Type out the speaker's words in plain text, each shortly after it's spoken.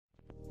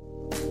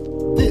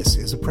This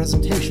is a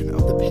presentation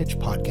of the Pitch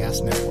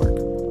Podcast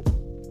Network.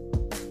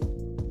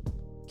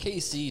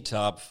 KC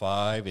Top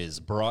 5 is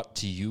brought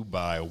to you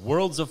by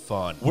Worlds of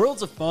Fun.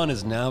 Worlds of Fun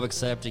is now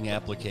accepting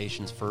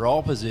applications for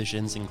all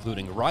positions,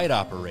 including ride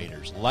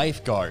operators,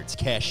 lifeguards,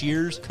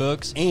 cashiers,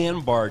 cooks,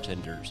 and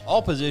bartenders.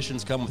 All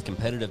positions come with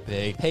competitive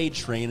pay, paid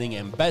training,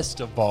 and best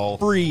of all,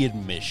 free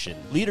admission.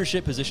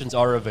 Leadership positions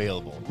are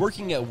available.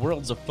 Working at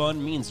Worlds of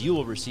Fun means you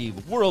will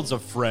receive worlds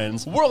of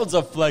friends, worlds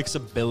of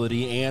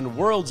flexibility, and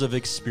worlds of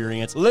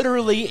experience.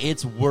 Literally,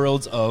 it's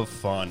worlds of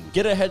fun.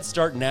 Get a head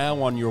start now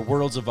on your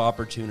worlds of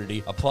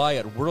opportunity. Apply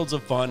at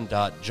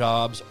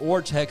worldsoffun.jobs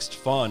or text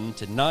FUN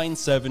to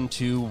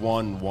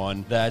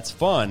 97211. That's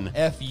FUN,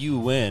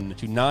 F-U-N,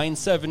 to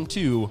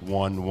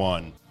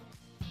 97211.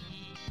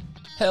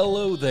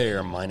 Hello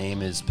there, my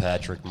name is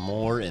Patrick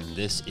Moore, and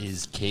this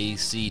is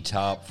KC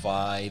Top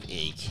 5,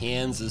 a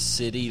Kansas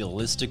City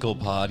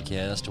listicle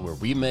podcast where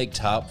we make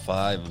top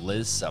 5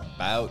 lists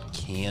about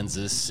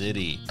Kansas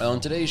City.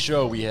 On today's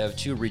show, we have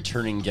 2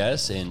 returning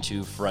guests and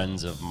 2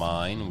 friends of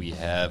mine. We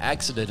have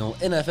accidental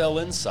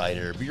NFL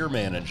insider, beer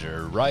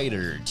manager,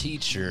 writer,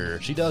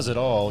 teacher, she does it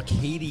all,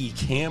 Katie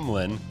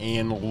Camlin,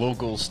 and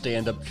local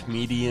stand-up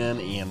comedian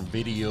and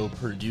video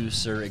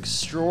producer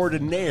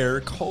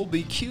extraordinaire,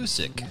 Colby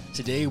Cusick.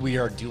 Today we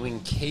are doing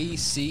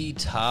KC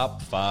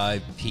Top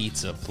 5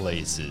 pizza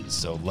places,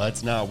 so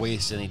let's not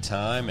waste any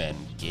time and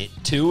get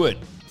to it.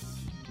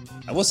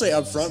 I will say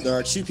up front, there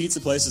are 2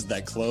 pizza places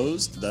that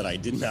closed that I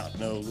did not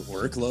know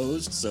were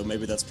closed, so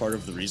maybe that's part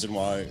of the reason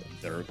why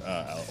they're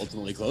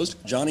ultimately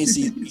closed. Johnny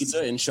C's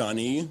Pizza in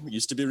Shawnee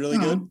used to be really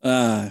good.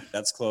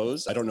 That's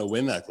closed. I don't know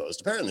when that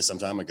closed. Apparently some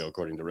time ago,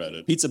 according to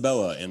Reddit. Pizza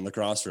Bella in La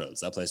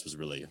Crossroads. That place was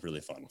really,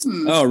 really fun.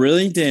 Oh,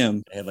 really?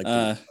 Damn. They had like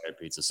fire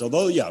pizza. So,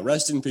 though, yeah,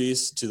 rest in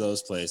peace to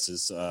those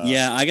places.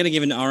 Yeah, I got to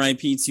give an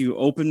RIP to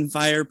Open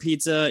Fire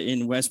Pizza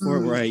in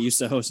Westport, where I used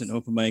to host an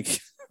open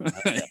mic.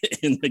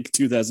 In like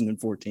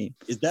 2014.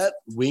 Is that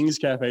Wings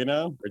Cafe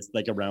now? Or it's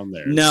like around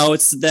there? No,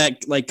 it's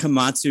that like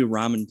Komatsu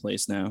ramen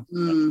place now.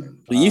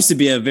 It used to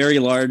be a very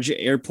large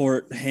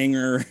airport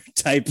hangar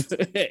type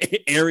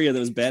area that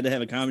was bad to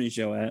have a comedy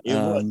show at.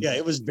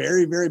 It was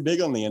very, very big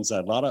on the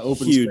inside. A lot of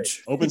open huge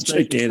space. Open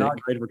space is not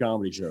great for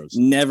comedy shows.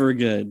 Never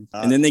good.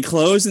 And then they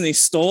closed and they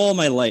stole all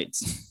my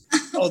lights.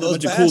 Oh, those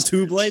bunch of cool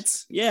tube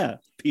lights? Yeah.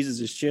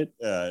 Pieces of shit.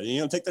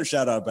 Yeah, take their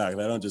shout out back.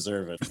 They don't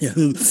deserve it.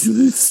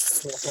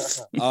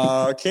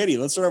 Katie,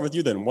 let's start with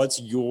you then.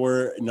 What's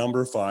your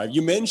number 5?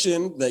 You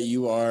mentioned that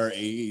you are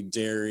a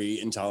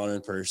dairy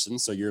intolerant person,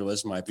 so your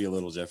list might be a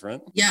little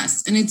different.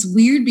 Yes, and it's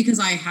weird because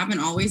I haven't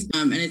always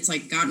and it's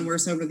like gotten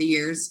worse over the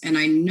years. And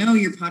I know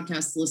your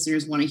podcast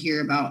listeners want to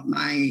hear about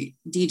my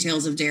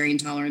details of dairy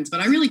intolerance,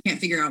 but I really can't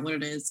figure out what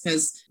it is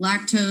because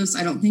lactose,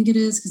 I don't think it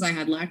is because I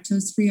had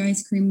lactose-free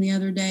ice cream the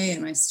other day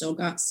and I still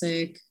got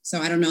sick. So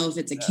I don't know if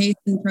it's a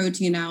casein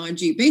protein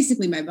allergy.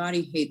 Basically, my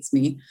body hates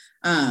me.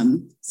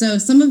 So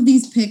some of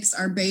these picks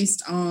are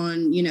based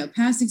on,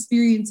 past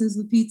experiences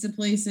with pizza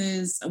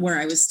places where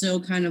I was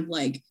still kind of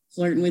like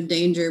flirting with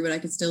danger, but I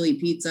could still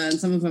eat pizza. And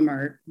some of them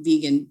are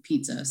vegan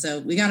pizza. So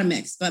we got a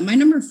mix. But my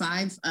number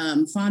 5,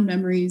 fond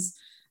memories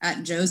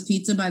at Joe's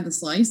Pizza by the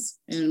Slice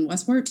in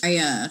Westport.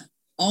 I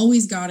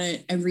always got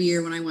it every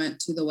year when I went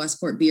to the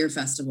Westport Beer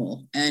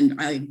Festival. And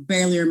I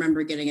barely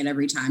remember getting it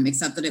every time,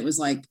 except that it was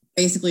like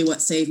basically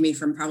what saved me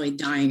from probably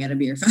dying at a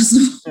beer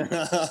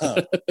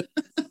festival.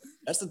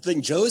 That's the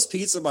thing. Joe's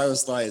Pizza by the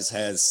Slice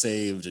has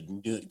saved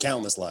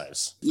countless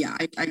lives. Yeah,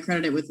 I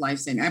credit it with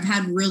life-saving. I've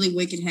had really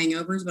wicked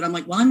hangovers, but I'm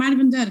like, well, I might have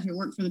been dead if it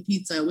weren't for the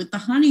pizza with the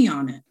honey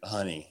on it. The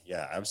honey,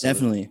 yeah,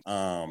 absolutely.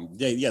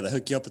 Definitely. They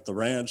hook you up at the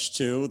ranch,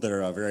 too.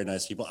 They're very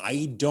nice people.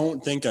 I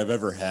don't think I've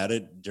ever had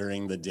it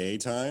during the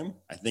daytime.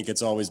 I think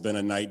it's always been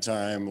a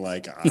nighttime,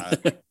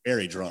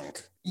 very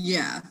drunk.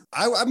 Yeah.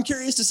 I'm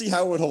curious to see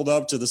how it would hold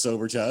up to the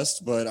sober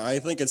test, but I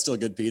think it's still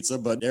good pizza.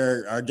 But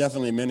there are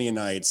definitely many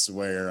nights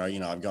where,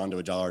 I've gone to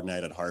a $1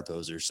 night at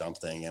Harpo's or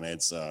something, and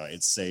it's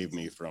saved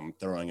me from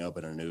throwing up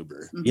in an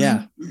Uber. Mm-hmm.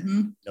 Yeah.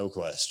 Mm-hmm. No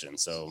question.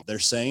 So they're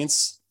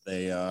saints.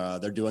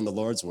 They're doing the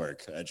Lord's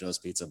work at Joe's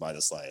Pizza by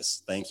the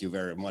Slice. Thank you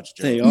very much,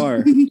 Joe. They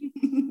are.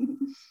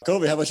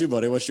 Kobe, how about you,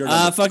 buddy? What's your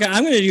number?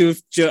 I'm going to do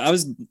Joe.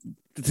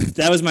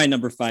 That was my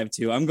number 5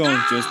 too. I'm going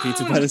with Joe's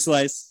Pizza by the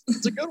Slice.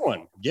 It's a good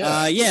one.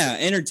 Yeah.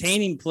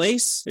 Entertaining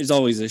place. There's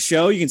always a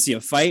show. You can see a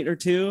fight or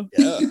two.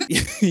 Yeah.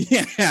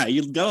 Yeah.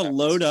 You gotta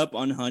load up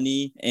on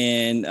honey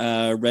and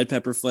red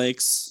pepper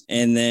flakes.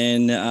 And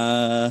then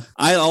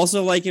I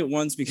also like it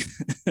once because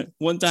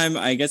one time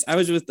I guess I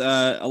was with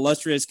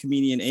illustrious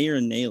comedian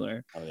Aaron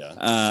Naylor. Oh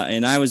yeah.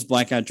 And I was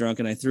blackout drunk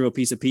and I threw a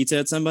piece of pizza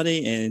at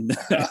somebody and,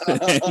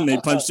 and they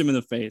punched him in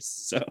the face.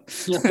 So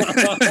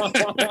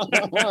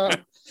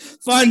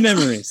fond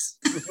memories.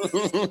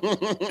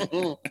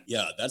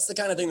 Yeah, that's the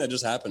kind of thing that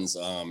just happens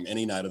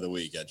any night of the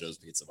week at Joe's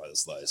Pizza by the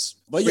Slice.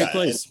 But Great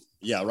place.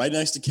 Yeah, right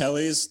next to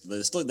Kelly's.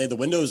 The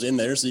window's in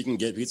there, so you can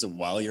get pizza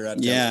while you're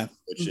at Kelly's,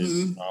 which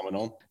is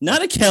phenomenal.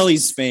 Not a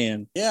Kelly's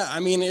fan. Yeah,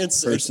 I mean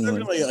it's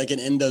really like an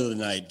end of the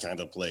night kind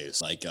of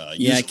place. Like Kelly.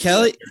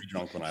 Very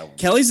drunk when I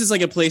Kelly's is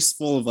like a place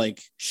full of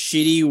like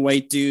shitty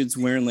white dudes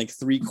wearing like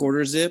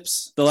 3/4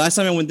 zips. The last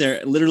time I went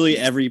there, literally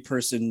every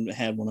person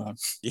had one on.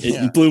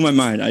 Yeah. It blew my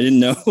mind. I didn't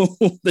know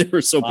they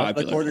were so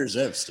popular. The quarter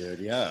zips, dude.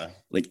 Yeah,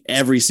 like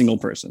every single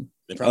person.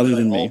 They probably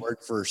other than all me.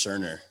 work for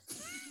Cerner.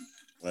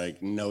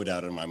 Like, no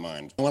doubt in my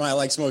mind. When I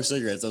like smoke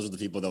cigarettes, those are the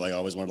people that like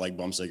always want to like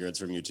bum cigarettes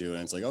from you too.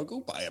 And it's like, oh, go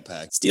buy a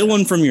pack. Steal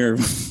one from your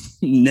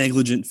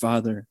negligent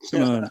father.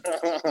 Come on.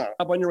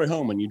 Hop on your way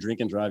home when you drink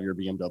and drive your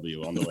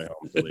BMW on the way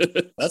home.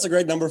 Please. That's a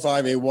great number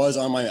 5. It was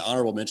on my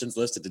honorable mentions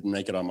list. It didn't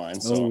make it on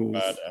mine. So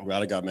I'm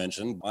glad it got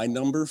mentioned. My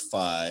number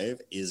 5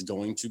 is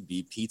going to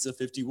be Pizza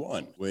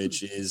 51,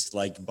 which is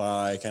like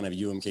by kind of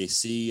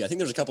UMKC. I think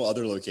there's a couple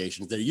other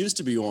locations. There used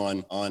to be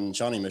one on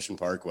Shawnee Mission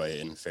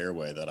Parkway in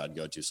Fairway that I'd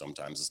go to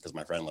sometimes. It's because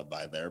my friend lived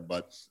by there,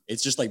 but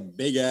it's just like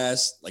big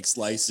ass like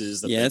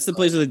slices. Yeah, it's the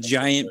place with a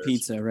giant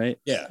pizza, right?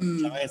 Yeah,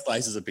 giant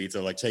slices of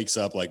pizza like takes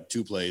up like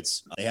 2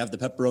 plates. They have the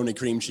pepperoni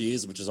cream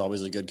cheese, which is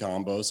always a good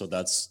combo. So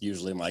that's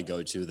usually my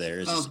go-to there.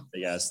 Is just a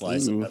big ass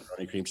slice of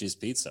pepperoni cream cheese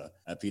pizza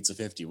at Pizza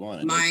 51.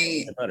 And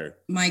my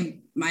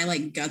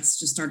like guts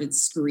just started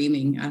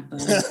screaming at the.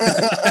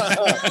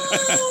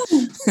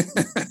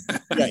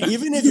 Yeah,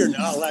 even if you're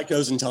not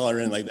lactose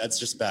intolerant, like that's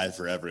just bad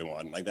for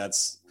everyone. Like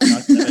that's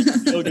not gonna make you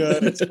feel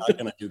good. It's not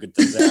gonna do good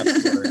things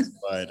afterwards,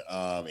 but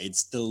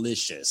it's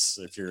delicious.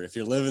 If you're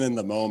living in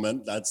the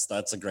moment,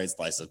 that's a great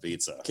slice of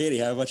pizza. Katie,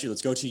 how about you?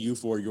 Let's go to you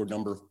for your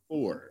number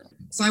 4.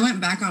 So I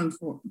went back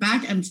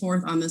and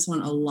forth on this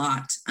one a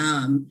lot.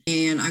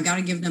 And I got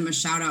to give them a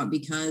shout out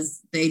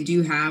because they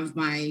do have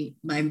my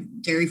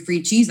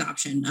dairy-free cheese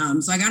option.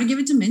 So I got to give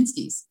it to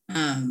Minsky's.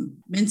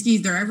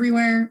 Minsky's, they're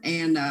everywhere.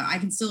 And I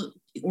can still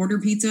order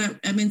pizza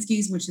at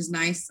Minsky's, which is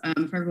nice.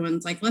 If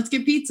everyone's like, let's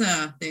get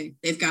pizza,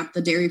 they've got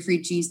the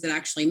dairy-free cheese that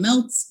actually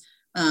melts.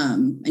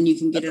 And you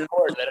can get it.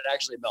 That it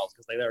actually melts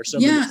because there are so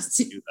many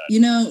to do that. You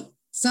know,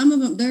 some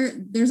of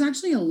them there's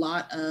actually a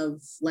lot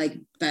of like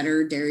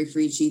better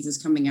dairy-free cheeses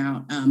coming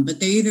out. But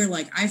they either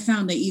I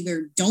found they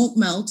either don't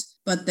melt,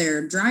 but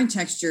their dry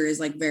texture is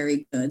like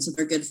very good. So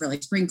they're good for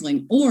like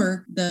sprinkling,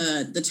 or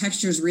the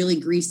texture is really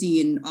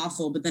greasy and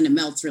awful, but then it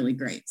melts really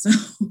great. So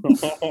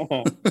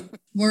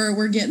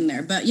we're getting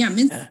there. But yeah,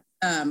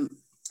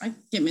 I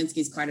get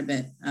Minsky's quite a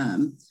bit.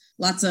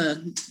 Lots of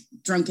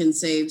drunken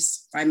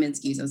saves by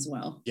Minsky's as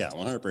well. Yeah,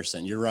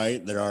 100%. You're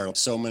right. There are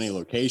so many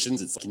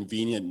locations. It's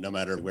convenient no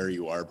matter where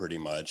you are, pretty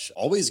much.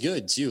 Always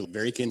good too.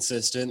 Very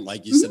consistent.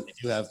 Like you said,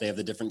 they have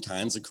the different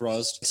kinds of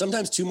crust.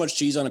 Sometimes too much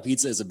cheese on a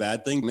pizza is a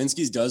bad thing.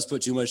 Minsky's does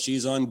put too much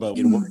cheese on, but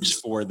it works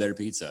for their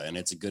pizza and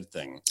it's a good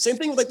thing. Same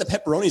thing with like the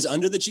pepperonis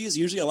under the cheese.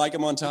 Usually I like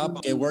them on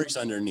top. It works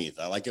underneath.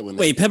 I like it when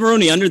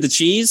pepperoni under the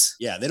cheese?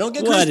 Yeah, they don't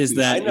get What crispy. is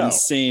that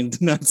insane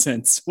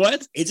nonsense?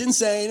 What? It's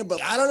insane,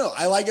 but I don't know.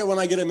 I like it when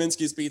I get a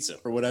Minsky's pizza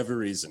for whatever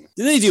reason.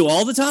 Do they do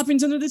all the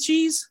toppings under the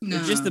cheese? No.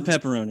 Or just the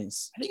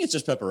pepperonis? I think it's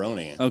just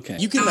pepperoni. Okay.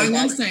 You can I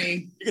will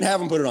say, you can have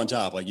them put it on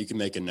top. Like you can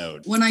make a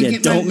note. when I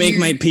get don't make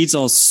my pizza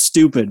all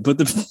stupid. Put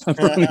the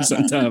pepperonis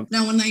on top.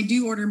 Now, when I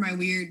do order my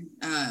weird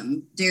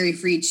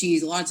dairy-free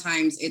cheese, a lot of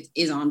times it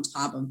is on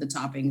top of the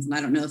toppings, and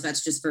I don't know if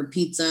that's just for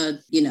pizza,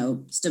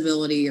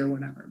 stability or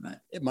whatever.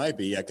 But It might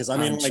be, yeah. Because I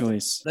mean, like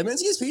the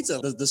Minsky's pizza,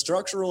 the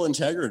structural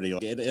integrity,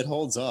 it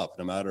holds up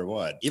no matter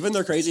what. Even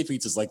their crazy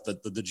pizzas, like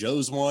the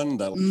Joe's one,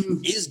 that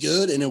is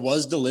good and it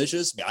was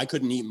delicious. I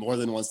couldn't eat more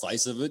than one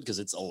slice of it because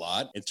it's a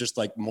lot. It's just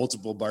like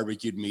multiple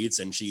barbecued meats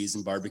and cheese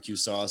and barbecue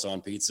sauce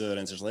on pizza, and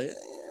it's just like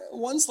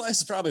one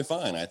slice is probably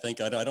fine. I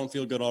think I don't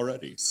feel good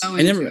already.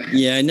 I never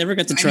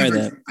got to try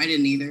that. I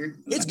didn't either.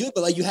 It's good,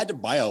 but like you had to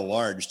buy a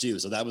large too,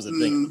 so that was the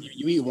thing.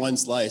 You eat one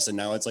slice, and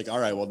now it's like, all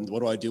right, well,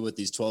 what do I do with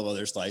these 12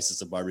 other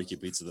slices of barbecue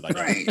pizza that I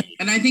got? Right.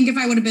 And I think if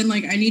I would have been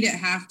like, I need it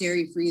half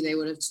dairy free, they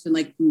would have just been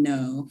like,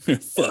 no.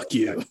 Fuck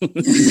you.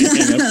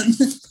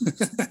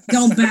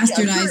 Don't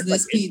bastardize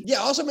this pizza. Yeah,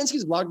 also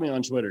Minsky's blocked me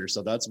on Twitter,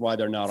 so that's why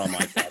they're not on my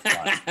top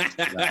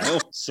 5. No,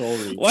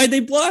 sorry. Why'd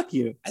they block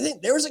you? I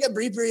think there was like a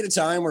brief period of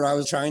time where I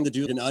was trying to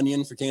do an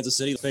onion for Kansas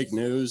City, fake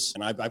news,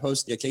 and I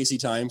posted a Casey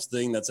Times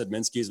thing that said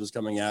Minsky's was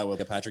coming out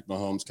with a Patrick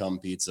Mahomes cum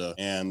pizza,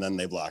 and then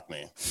they blocked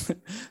me.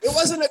 It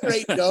wasn't a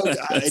great joke,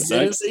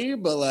 admittedly,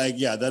 but like,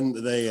 yeah, then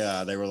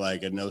they were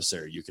like, no,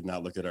 sir, you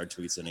cannot look at our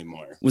tweets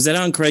anymore. Was that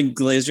on Craig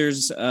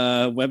Glazer's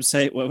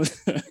website? What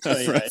was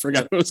I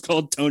forgot what it was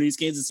called, Tony's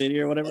Kansas City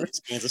or whatever.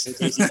 Kansas City,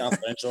 Casey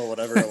Confidential,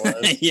 whatever it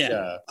was.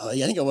 Yeah. I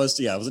think it was.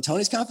 Yeah, was it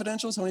Tony's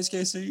Confidential? Tony's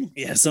KC?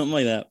 Yeah, something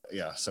like that.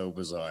 Yeah, so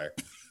bizarre.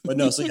 But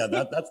no, so yeah,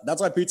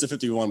 that's why Pizza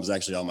 51 was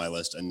actually on my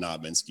list and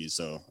not Minsky's.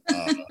 So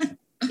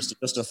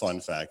just a fun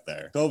fact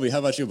there. Kobe, how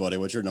about you, buddy?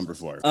 What's your number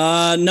 4?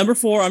 Number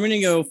 4, I'm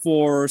gonna go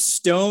for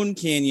Stone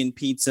Canyon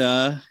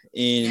Pizza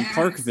in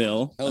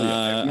Parkville. Hell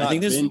yeah. I've not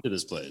been to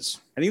this place.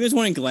 I think there's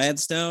one in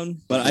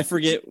Gladstone, but I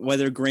forget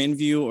whether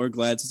Grandview or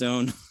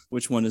Gladstone.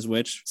 which one is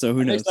which. So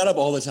who I knows? mix that up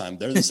all the time.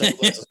 They're the same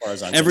place as far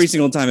as I'm Every concerned.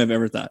 single time I've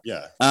ever thought.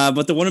 Yeah.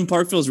 But the one in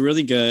Parkville is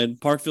really good.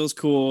 Parkville's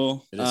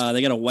cool. It is.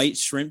 They got a white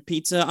shrimp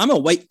pizza. I'm a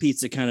white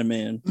pizza kind of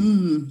man.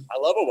 Mm. I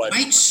love a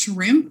White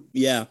shrimp.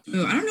 Yeah.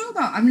 Ooh, I don't know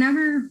about. I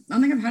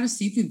don't think I've had a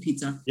seafood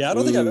pizza. Yeah, I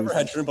don't think I've Ooh. ever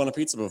had shrimp on a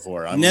pizza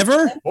before. I'm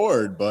Never?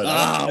 bored, but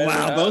Oh,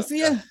 wow. Both of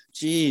you?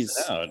 Jeez.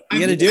 Yeah. You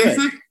got to do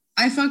it.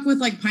 I fuck with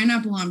like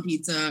pineapple on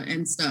pizza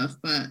and stuff,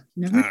 but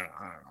never.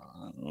 I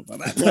don't know about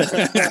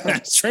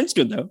that. Shrimp's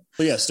good though.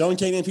 But yeah, Stone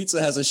Canyon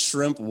Pizza has a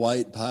shrimp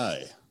white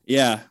pie.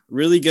 Yeah,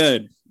 really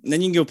good. And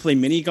then you can go play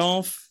mini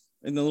golf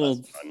in the little.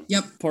 That's fun.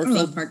 Yep. Parkville.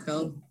 I love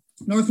Parkville.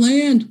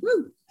 Northland.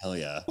 Woo. Hell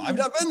yeah. I've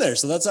not been there,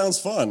 so that sounds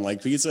fun.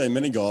 Like pizza and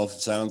mini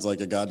golf sounds like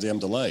a goddamn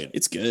delight.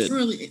 It's It's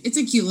good. it's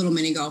a cute little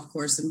mini golf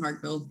course in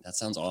Parkville. That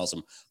sounds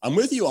awesome. I'm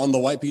with you on the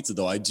white pizza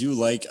though. I do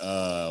like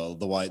the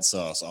white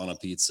sauce on a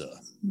pizza.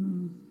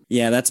 Mm.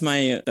 Yeah, that's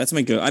my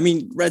go. I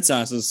mean, red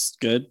sauce is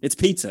good. It's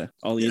pizza.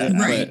 I'll eat it.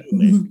 Right. But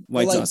Absolutely.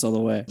 white Like- sauce all the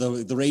way.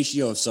 The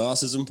ratio of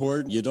sauce is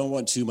important. You don't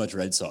want too much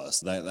red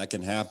sauce. That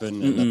can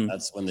happen, and Mm-mm.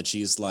 that's when the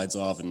cheese slides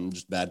off and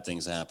just bad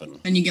things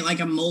happen. And you get like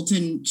a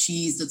molten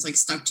cheese that's like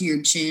stuck to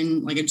your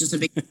chin, like it's just a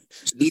big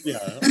cheese. Yeah.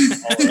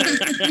 all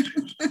right.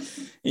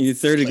 And your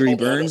third degree Like,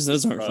 hold on, burns,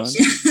 those aren't fun. crust.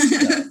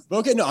 Yeah. But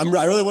okay, no, I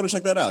really want to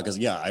check that out because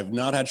yeah, I've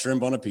not had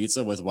shrimp on a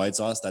pizza with white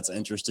sauce. That's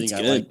interesting. It's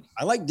I good.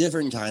 like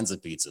different kinds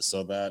of pizza,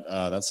 so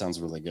that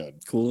sounds really good.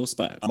 Cool little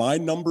spot. My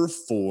number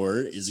 4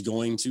 is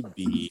going to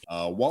be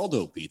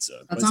Waldo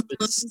Pizza. That's But on my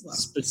list as well.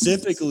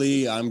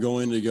 specifically, I'm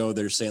going to go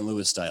their St.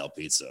 Louis style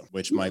pizza,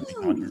 which might be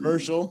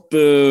controversial.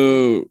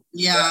 Boo.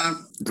 Yeah,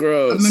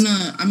 Gross.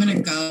 I'm gonna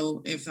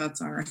go if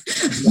that's all right.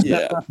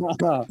 Yeah.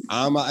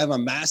 I'm a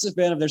massive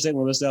fan of their St.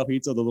 Louis style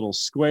pizza. The little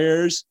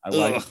squares.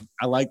 Ugh.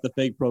 I like the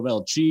fake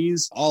Provel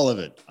cheese. All of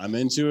it. I'm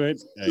into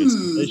it. It's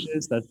Hmm.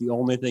 delicious. That's the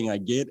only thing I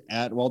get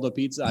at Waldo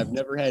Pizza. I've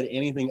never had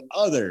anything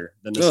other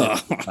than the Ugh.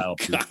 St. Louis style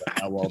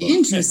pizza at Waldo.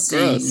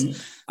 Interesting.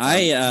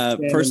 I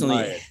Stand by personally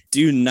it.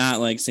 do not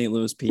like St.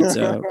 Louis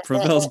pizza.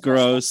 Provel's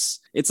gross.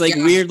 It's like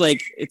Yeah. weird,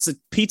 like it's a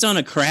pizza on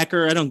a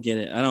cracker. I don't get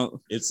it. I don't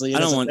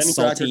want thin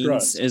cracker saltines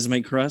crust. as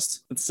my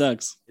crust. It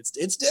sucks.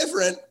 It's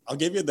different. I'll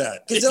give you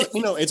that. 'Cause,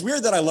 it's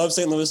weird that I love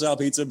St. Louis style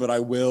pizza, but I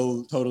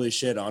will totally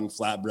shit on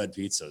flatbread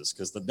pizzas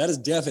because that is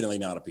definitely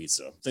not a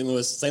pizza. St.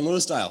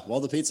 Louis style.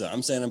 Waldo Pizza.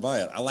 I'm standing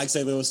by it. I like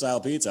St. Louis style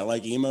pizza. I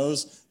like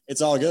emos.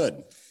 It's all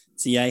good.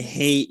 See, I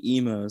hate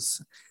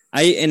emos.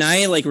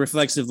 I like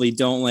reflexively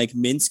don't like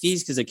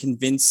Minsky's because I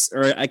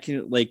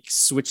can like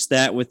switch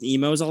that with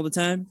emos all the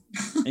time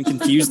and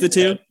confuse the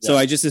two. So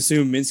I just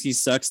assume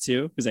Minsky's sucks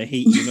too because I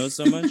hate emos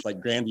so much.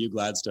 Like Grandview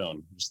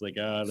Gladstone. Just like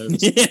they're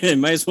Yeah, it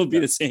might as well be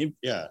the same.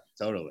 yeah,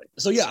 totally.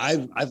 So yeah,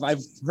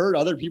 I've heard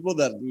other people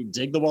that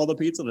dig the Waldo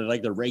Pizza. They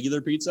like the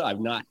regular pizza. I've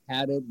not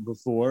had it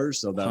before,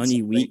 so that's Honey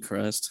something wheat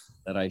crust.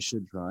 that I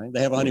should try.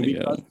 They have a honey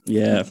wheat crust.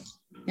 Yeah.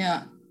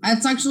 Yeah,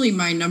 that's actually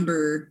my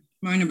number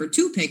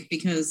 2 pick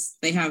because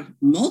they have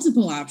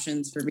multiple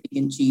options for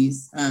vegan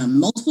cheese,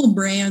 multiple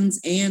brands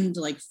and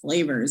like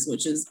flavors,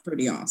 which is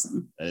pretty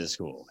awesome. That is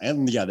cool.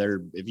 And yeah,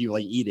 if you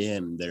like eat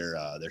in their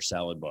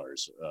salad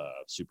bars,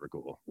 super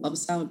cool. Love a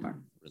salad bar.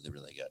 Really,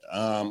 really good.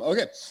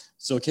 Okay.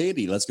 So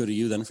Katie, let's go to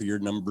you then for your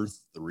number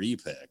 3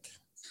 pick.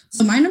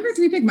 So my number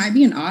 3 pick might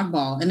be an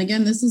oddball. And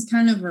again, this is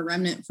kind of a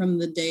remnant from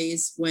the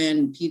days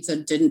when pizza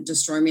didn't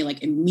destroy me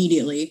like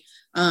immediately.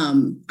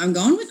 I'm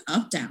going with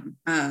Uptown.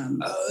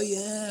 Oh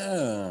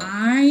yeah.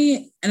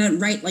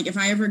 Like if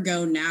I ever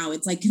go now,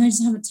 it's like, can I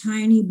just have a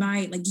tiny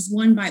bite, like just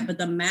one bite? But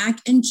the mac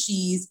and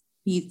cheese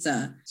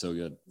pizza So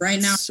good.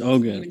 right now, So I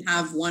good. don't even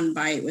have one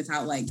bite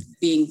without like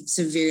being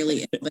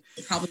severely ill.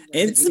 Probably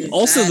It's because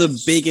also that-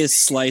 the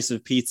biggest slice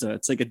of pizza.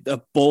 It's like a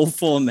bowl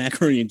full of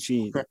macaroni and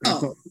cheese.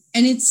 Oh,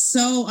 and it's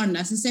so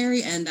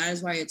unnecessary, and that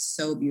is why it's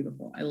so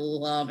beautiful. I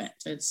love it.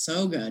 It's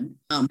so good.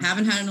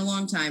 Haven't had it in a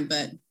long time,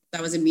 but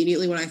that was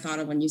immediately what I thought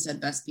of when you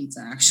said best pizza.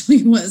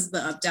 Actually, was the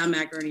Uptown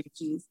macaroni and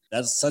cheese.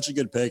 That's such a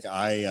good pick.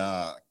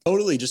 I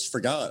totally just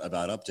forgot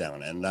about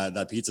Uptown, and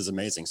that pizza is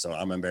amazing. So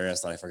I'm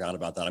embarrassed that I forgot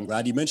about that. I'm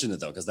glad you mentioned it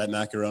though, because that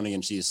macaroni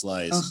and cheese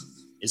slice Ugh.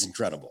 is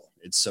incredible.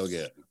 It's so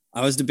good.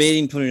 I was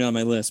debating putting it on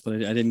my list, but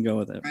I didn't go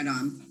with it. Right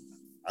on.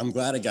 I'm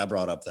glad it got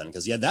brought up then,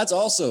 because yeah, that's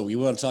also we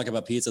want to talk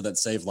about pizza that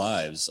saved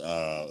lives.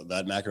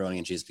 That macaroni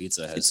and cheese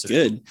pizza has It's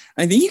good.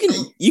 I think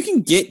you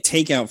can get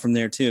takeout from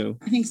there too.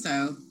 I think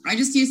so. I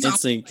just used to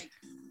It's like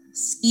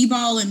skee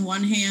ball in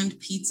one hand,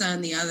 pizza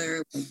in the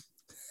other.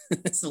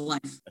 It's the life.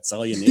 That's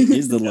all you need.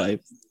 is the life.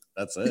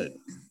 That's it.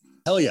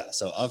 Hell yeah.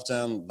 So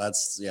Uptown,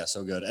 that's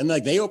so good. And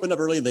like they opened up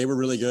early. They were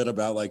really good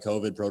about like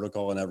COVID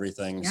protocol and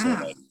everything. Yeah.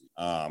 So like,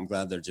 I'm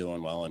glad they're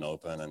doing well and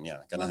open. And yeah,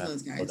 gonna Love have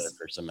those to go guys. there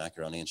for some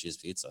macaroni and cheese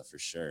pizza for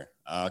sure.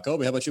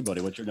 Kobe, how about you,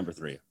 buddy? What's your number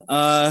 3?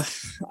 I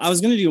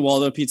was gonna do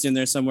Waldo pizza in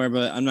there somewhere,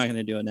 but I'm not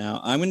gonna do it now.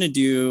 I'm gonna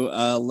do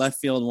left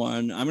field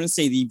one. I'm gonna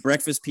say the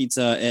breakfast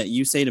pizza at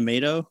You Say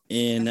Tomato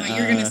in. I thought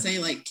you were gonna say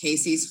like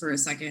Casey's for a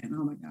second.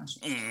 Oh my gosh.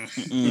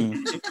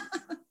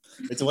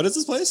 So what is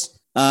this place?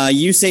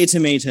 You Say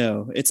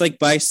Tomato. It's like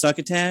by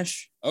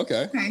Succotash.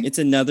 Okay. Okay. It's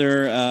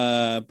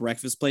another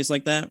breakfast place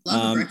like that.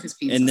 Love a breakfast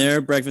pizza. And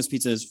their breakfast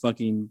pizza is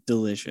fucking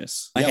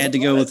delicious. I Yeah, had to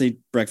what go about with a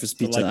breakfast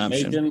So, pizza like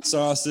option. bacon,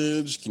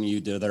 sausage. Can you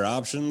do their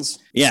options?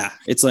 Yeah,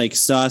 it's like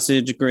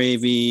sausage,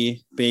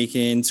 gravy,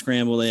 bacon,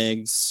 scrambled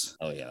eggs.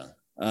 Oh yeah,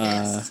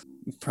 Yes.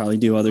 Probably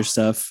do other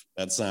stuff.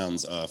 that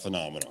sounds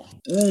phenomenal.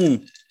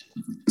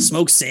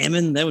 Smoked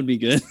salmon, that would be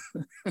good.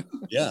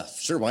 Yeah,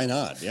 sure. Why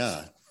not?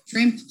 Yeah.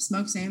 Shrimp,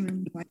 smoked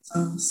salmon, white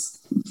sauce.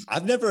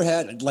 I've never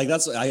had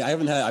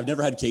I've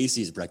never had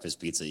Casey's breakfast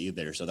pizza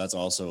either. So that's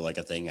also like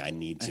a thing I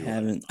need I to.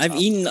 haven't. I've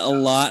eaten a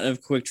lot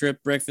of Quick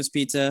Trip breakfast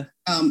pizza,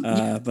 but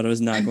I was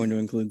not going to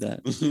include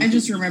that. I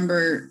just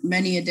remember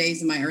many a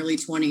days in my early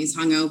 20s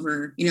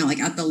hungover, like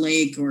at the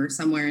lake or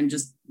somewhere and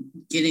just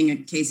getting a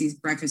Casey's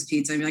breakfast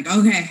pizza and be like,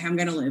 okay, I'm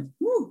going to live.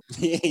 Woo.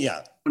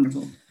 Yeah.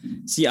 Wonderful.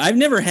 See, I've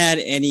never had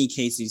any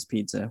Casey's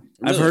pizza.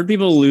 I've Really? heard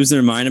people lose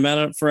their mind about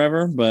it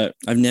forever, but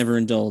I've never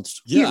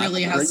indulged. It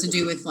really has to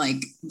do with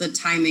like the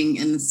timing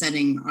and the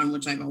setting on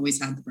which I've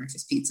always had the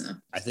breakfast pizza.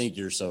 I think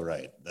you're so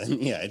right.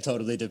 Yeah, it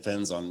totally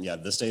depends on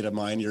the state of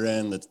mind you're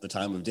in, the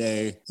time of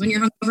day. When you're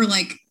hungover,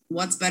 like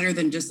what's better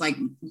than just like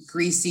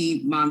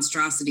greasy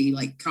monstrosity,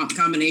 like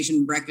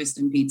combination breakfast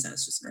and pizza?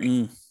 It's just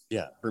great.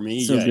 Yeah, for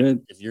me, So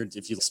good. If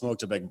you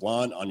smoked a big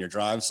blunt on your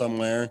drive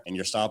somewhere and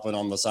you're stopping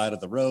on the side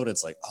of the road,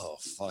 it's like, oh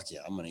fuck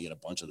yeah, I'm gonna get a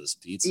bunch of this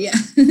pizza. Yeah.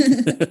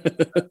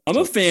 I'm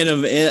a fan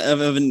of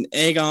an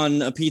egg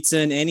on a pizza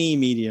in any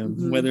medium,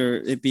 Mhm. whether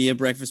it be a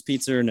breakfast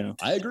pizza or no.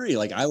 I agree.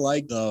 Like I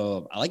like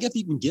if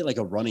you can get like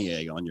a runny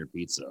egg on your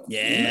pizza.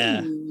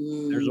 Yeah.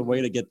 There's a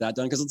way to get that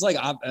done because it's like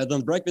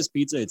the breakfast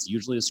pizza, it's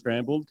usually a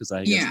scrambled because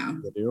I guess Yeah.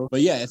 they do.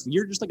 But yeah, if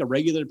you're just like a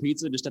regular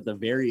pizza, just at the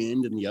very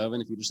end in the oven,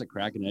 if you just like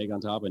crack an egg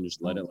on top and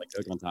just let it like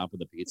cook on top of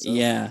the pizza.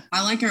 Yeah.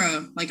 I like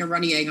a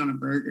runny egg on a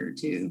burger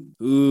too.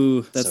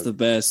 Ooh, that's So- the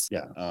best.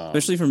 Yeah.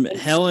 Especially from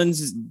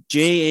Helen's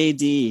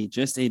JAD,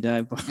 just a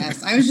dive bar.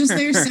 Yes, I was just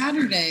there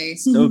Saturday.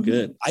 So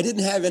good. I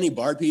didn't have any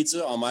bar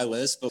pizza on my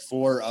list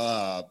before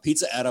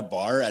pizza at a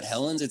bar at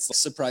Helen's. It's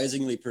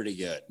surprisingly pretty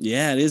good.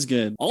 Yeah, it is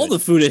good. All the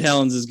food at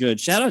Helen's is good.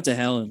 Shout out to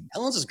Helen.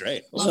 Helen's is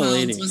great. What Love a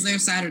Helen's, lady. was there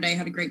Saturday,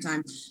 had a great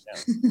time.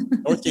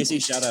 North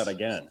KC, shout out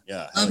again.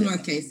 Yeah. hell Love yeah.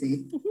 North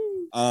Casey.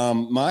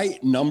 My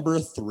number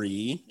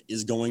 3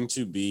 is going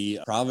to be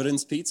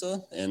Providence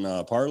Pizza in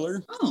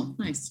Parlor, Oh,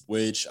 nice.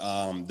 which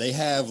they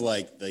have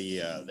like they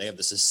have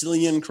the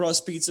Sicilian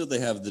crust pizza, they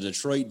have the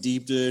Detroit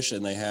deep dish,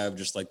 and they have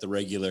just like the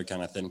regular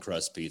kind of thin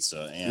crust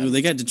pizza. And Ooh,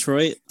 they got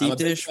Detroit I'm deep a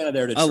big dish. fan of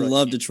their I Detroit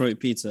love deep- Detroit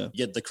pizza.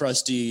 You get the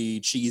crusty,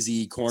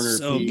 cheesy corner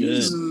So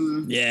piece. good.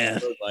 Mm. Yeah.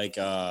 Like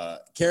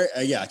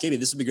Katie,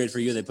 this would be great for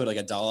you. They put like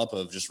a dollop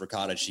of just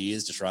ricotta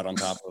cheese just right on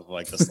top of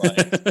like the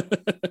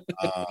slice.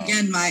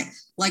 Again,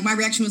 my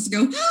reaction was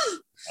to go,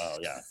 Oh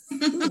yeah,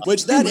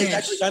 which that is Wish.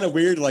 actually kind of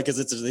weird. Like,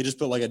 they just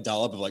put like a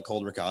dollop of like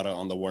cold ricotta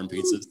on the warm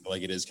pizzas.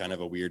 Like, it is kind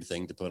of a weird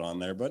thing to put on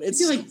there, but I it's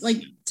feel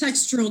like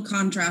textural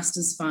contrast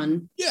is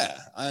fun. yeah.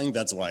 I think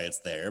that's why it's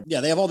there.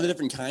 Yeah, they have all the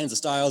different kinds of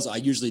styles. I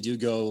usually do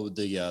go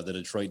the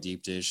Detroit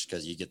deep dish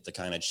because you get the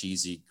kind of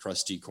cheesy,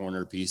 crusty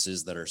corner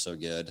pieces that are so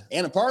good.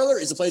 And a Parlor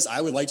is a place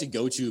I would like to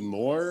go to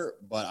more,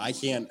 but I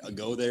can't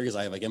go there because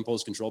I have like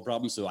impulse control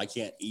problems, so I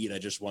can't eat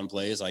at just one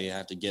place. I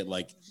have to get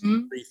like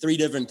Mhm. three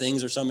different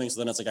things or something. So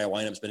then it's like I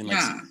wind up spending like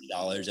Yeah.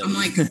 $60. I'm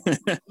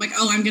like,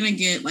 oh, I'm gonna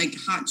get like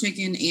hot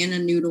chicken and a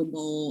noodle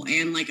bowl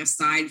and like a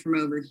side from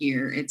over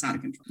here. It's out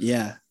of control.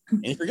 Yeah.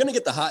 And if you're gonna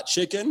get the hot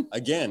chicken,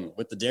 again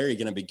with the dairy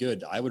gonna be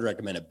good, I would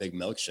recommend a big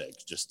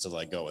milkshake just to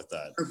like go with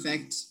that.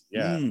 Perfect.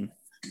 Yeah, Mm.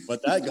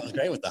 but that goes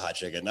great with the hot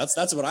chicken. That's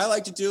what I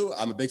like to do.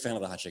 I'm a big fan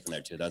of the hot chicken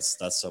there too. That's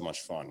so much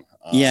fun.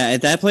 Yeah,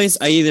 at that place,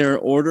 I either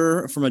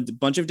order from a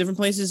bunch of different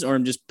places or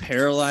I'm just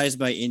paralyzed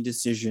by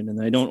indecision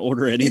and I don't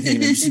order anything.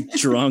 I'm just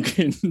drunk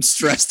and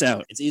stressed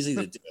out. It's easy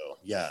to do.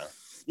 Yeah.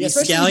 The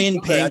especially scallion when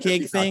you go there after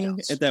pancake these thing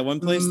cocktails. at that one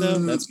place, though,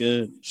 Mm. that's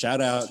good. Shout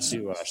out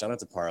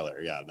to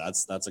Parlor. Yeah,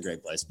 that's a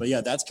great place. But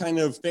yeah, that's kind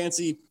of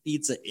fancy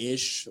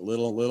pizza-ish, a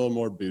little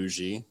more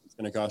bougie. It's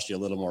gonna cost you a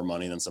little more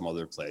money than some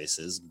other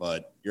places,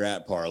 but you're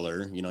at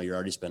Parlor, you're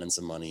already spending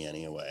some money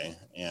anyway.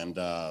 And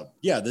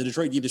yeah, the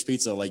Detroit deep dish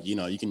pizza, like you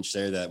can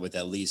share that with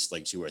at least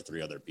like 2 or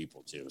 3 other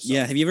people too. So.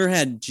 Yeah, have you ever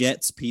had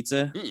Jet's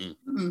Pizza? Mm-mm.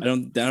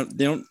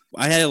 Mm.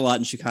 I had it a lot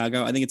in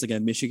Chicago. I think it's like a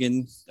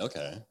Michigan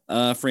Okay.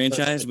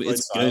 franchise, but Detroit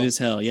it's style? good as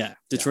hell. Yeah,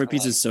 Detroit I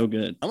pizza like is so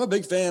good. I'm a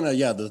big fan of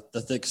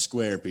the thick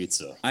square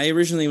pizza. I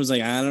originally was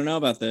like, I don't know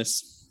about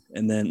this,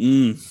 and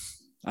then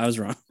I was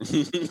wrong.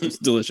 It's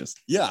delicious.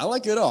 Yeah, I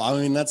like it all.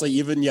 I mean, that's like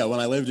even when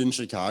I lived in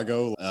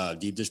Chicago,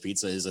 deep dish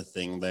pizza is a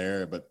thing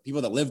there. But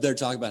people that live there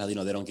talk about how they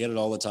don't get it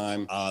all the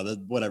time.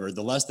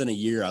 The less than a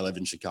year I lived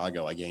in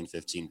Chicago, I gained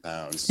 15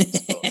 pounds.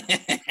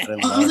 So,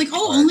 I was like,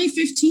 oh, only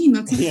 15.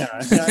 That's yeah.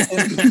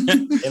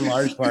 In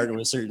large part, it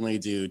was certainly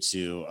due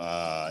to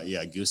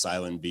Goose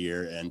Island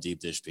beer and deep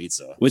dish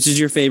pizza. Which is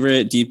your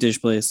favorite deep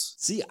dish place?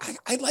 See,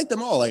 I like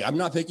them all. Like, I'm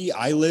not picky.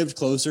 I lived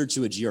closer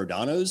to a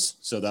Giordano's,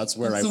 so that's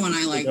where the one I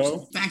used to liked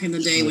go. back in the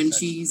day when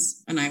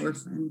Cheese and I were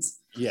friends.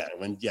 Yeah,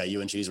 when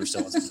you and Cheese were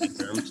still on speaking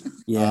terms.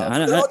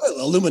 Yeah,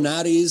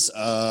 Illuminati's.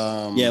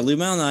 Yeah, Lou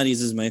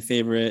Malnati's is my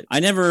favorite. I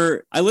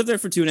lived there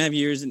for 2.5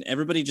 years, and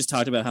everybody just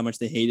talked about how much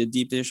they hated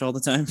deep dish all the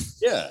time.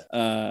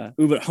 Yeah.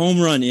 But Home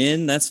Run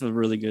Inn, that's a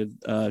really good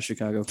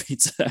Chicago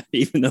pizza,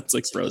 even though it's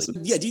like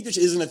frozen. Yeah, deep dish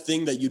isn't a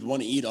thing that you'd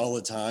want to eat all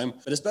the time,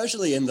 but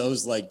especially in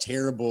those like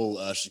terrible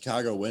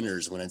Chicago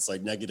winters when it's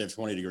like negative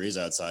 20 degrees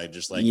outside,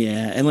 just like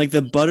yeah, and like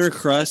the butter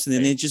crust, and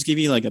then they just give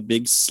you like a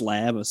big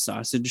slab of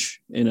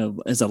sausage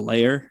as a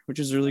layer, which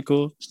is really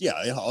cool. Yeah,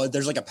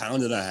 there's like a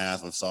pound and a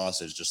half of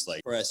sausage just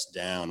like pressed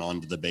down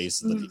onto the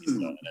base of the pizza,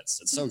 and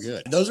it's so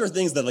good. Those are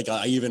things that like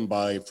I even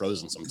buy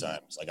frozen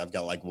sometimes. Like I've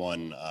got like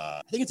one,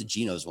 I think it's a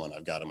Geno's one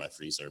I've got in my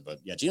freezer, but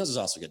yeah, Geno's is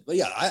also good. But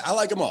yeah, I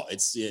like them all.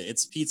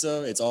 It's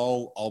pizza. It's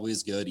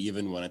always good,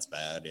 even when it's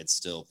bad. It's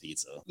still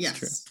pizza. Yes.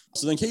 True.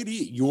 So then,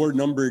 Katie, your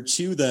number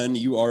 2, then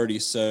you already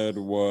said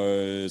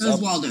was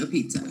Waldo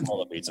Pizza.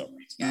 Waldo Pizza.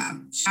 Yeah.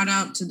 Shout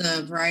out to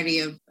the variety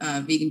of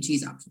vegan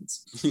cheese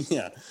options.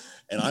 Yeah.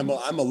 And I'm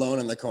alone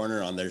in the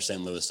corner on their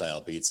St. Louis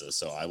style pizza,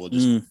 so I will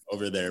just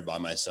over there by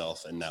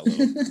myself in that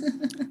little.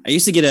 I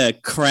used to get a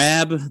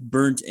crab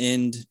burnt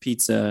end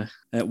pizza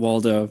at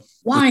Waldo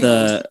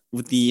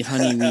with the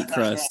honey wheat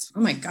crust. Oh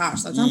my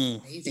gosh, that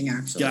sounds amazing!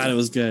 Actually, God, it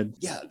was good.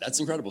 Yeah,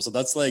 that's incredible. So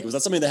that's like, was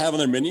that something they have on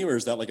their menu, or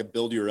is that like a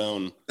build your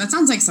own? That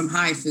sounds like some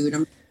high food.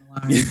 I'm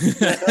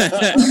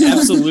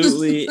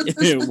Absolutely,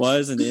 it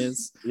was and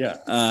is. Yeah.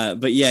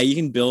 But yeah, you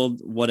can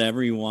build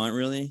whatever you want,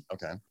 really.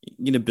 Okay.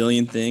 You get a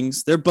billion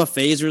things. Their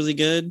buffet's really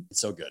good. It's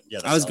so good.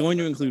 Yeah. I was going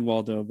to include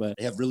Waldo, but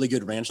they have really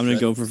good ranch. I'm going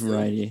to go for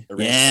variety.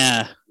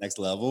 Yeah. Next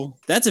level.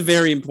 That's a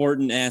very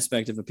important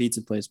aspect of a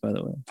pizza place, by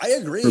the way. I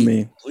agree. For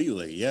me.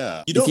 Completely.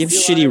 Yeah. You have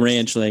shitty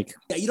ranch, like.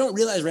 Yeah, you don't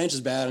realize ranch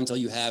is bad until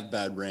you have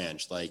bad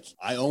ranch. Like,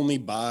 I only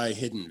buy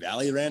Hidden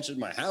Valley Ranch at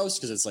my house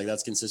because it's like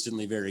that's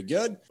consistently very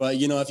good. But,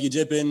 you know, if you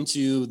dip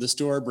into the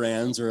store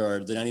brands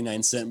or the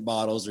 99-cent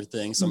bottles or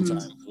things,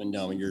 sometimes when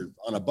you're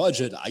on a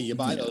budget, you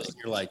buy those and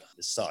you're like,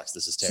 this sucks.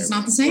 This is terrible. It's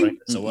not the same.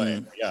 This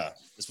away. Yeah.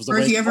 This was. Or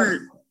if you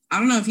ever, I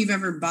don't know if you've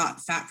ever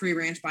bought fat-free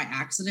ranch by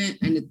accident,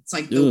 and it's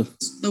like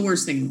the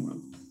worst thing in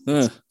the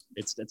world.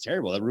 It's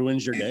terrible. It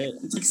ruins your day.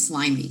 It's like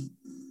slimy.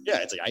 Yeah,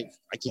 it's like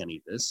I can't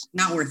eat this.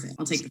 Not worth it.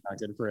 I'll take it. Not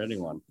good for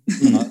anyone.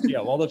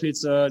 Yeah, Waldo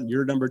Pizza.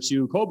 You're number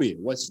 2. Colby,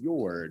 what's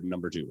your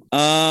number 2?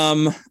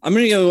 I'm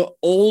gonna go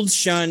Old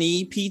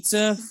Shawnee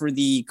Pizza for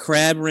the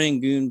crab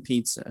rangoon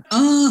pizza.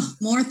 Oh,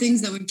 more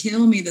things that would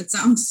kill me. That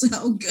sounds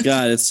so good.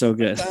 God, it's so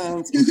good.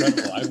 Sounds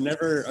incredible.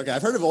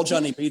 I've heard of Old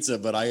Shawnee Pizza,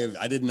 but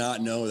I did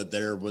not know that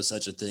there was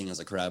such a thing as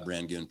a crab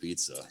rangoon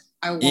pizza.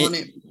 I want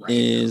it. Right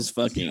is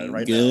now. Fucking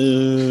right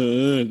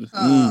good.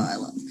 Oh, I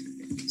love it.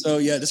 So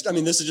yeah, this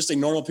is just a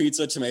normal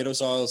pizza, tomato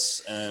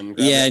sauce, and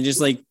just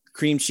like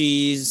cream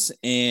cheese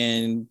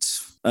and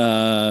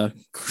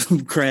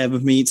crab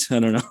meat. I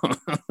don't know.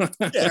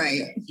 Yeah,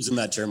 right. Using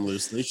that term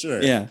loosely,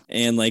 sure. Yeah,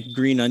 and like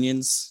green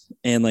onions,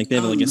 and like they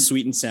have like a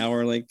sweet and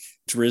sour like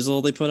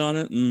drizzle they put on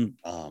it.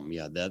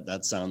 Yeah,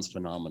 that sounds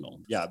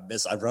phenomenal. Yeah,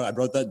 I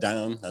wrote that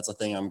down. That's a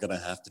thing I'm gonna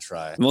have to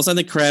try. I've also had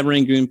the crab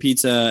rangoon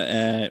pizza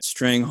at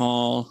Strang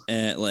Hall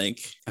at like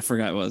I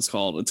forgot what it's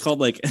called. It's called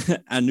like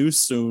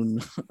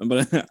Anusun,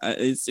 but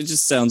it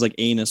just sounds like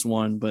Anus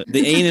One. But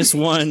the Anus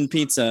One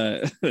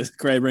pizza,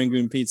 crab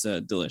rangoon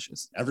pizza,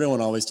 delicious. Everyone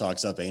always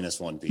talks up Anus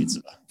One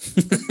pizza.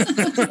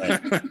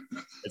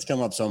 It's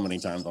come up so many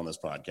times on this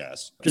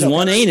podcast. Just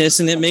one anus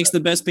and it makes the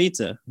best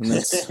pizza. And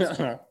that's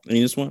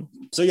Anus One.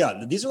 So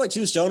yeah, these are like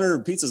 2 stoner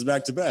pizzas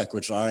back to back,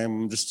 which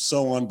I'm just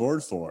so on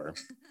board for.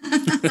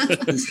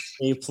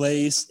 A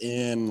place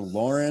in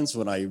Lawrence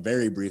when I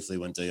very briefly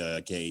went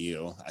to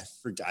KU. I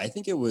forgot. I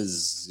think it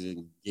was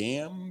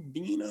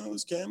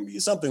Gambino's,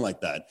 something like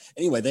that.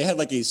 Anyway, they had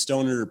like a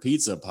stoner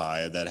pizza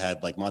pie that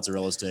had like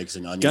mozzarella sticks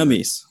and onion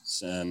gummies.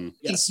 And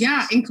yes,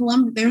 yeah, in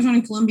Columbia, there was one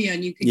in Columbia,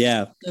 and you could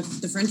get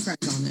the French fries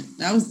on it.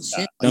 That was the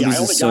shit. Yeah, I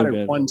only got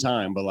it one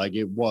time, but like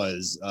it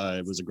was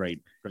a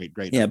great.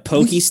 Yeah,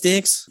 pokey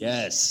sticks.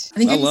 Yes, I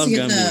think I love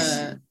used to get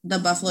Gumby's. the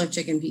buffalo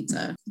chicken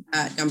pizza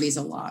at Gumby's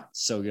a lot.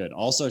 So good.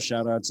 Also,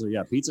 shout out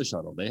to Pizza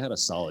Shuttle. They had a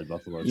solid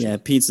buffalo. Yeah,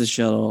 Pizza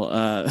Shuttle.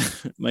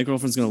 My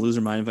girlfriend's gonna lose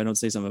her mind if I don't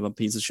say something about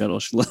Pizza Shuttle.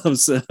 She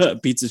loves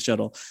Pizza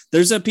Shuttle.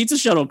 There's a Pizza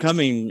Shuttle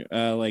coming,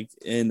 like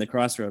in the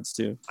Crossroads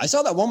too. I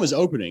saw that one was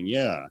opening.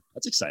 Yeah,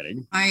 that's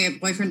exciting. My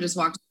boyfriend just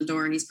walked in the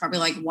door, and he's probably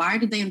like, "Why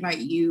did they invite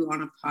you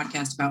on a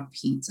podcast about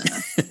pizza?"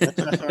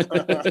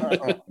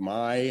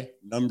 My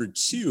number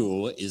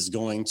 2 is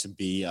going to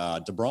be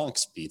the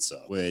Bronx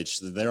Pizza, which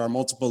there are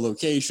multiple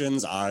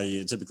locations.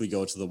 I typically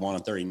go to the one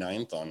on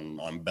 39th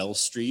on Bell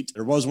Street.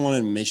 There was one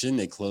in Mission.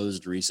 It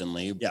closed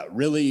recently. Yeah,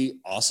 really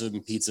awesome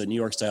pizza, New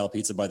York style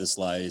pizza by the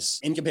slice.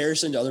 In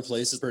comparison to other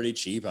places, pretty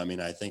cheap. I mean,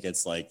 I think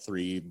it's like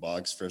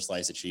 $3 for a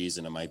slice of cheese,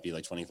 and it might be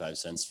like 25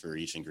 cents for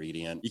each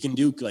ingredient. You can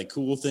do like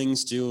cool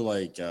things too,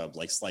 like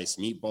sliced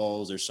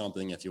meatballs or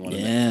something if you want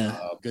to Yeah.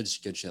 good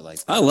shit like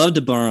that. I love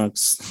the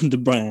Bronx. The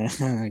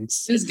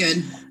Bronx. It was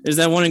good. There's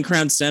that one in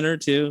Crown Center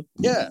too.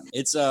 Yeah,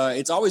 it's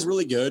always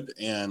really good,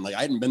 and like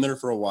I hadn't been there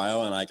for a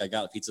while, and like I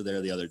got pizza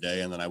there the other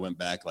day, and then I went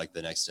back like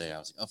the next day. I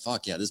was like, oh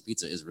fuck yeah, this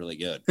pizza is really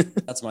good.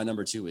 That's my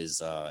number 2 is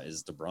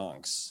the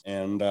Bronx,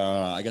 and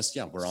I guess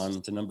we're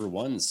on to number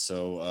 1.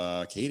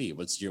 So Katie,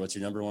 what's your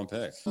number 1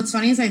 pick? What's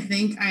funny is I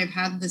think I've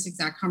had this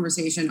exact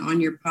conversation on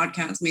your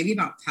podcast, maybe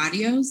about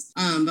patios,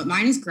 but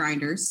mine is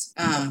Grinders.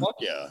 Fuck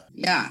yeah.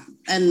 Yeah,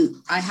 and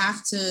I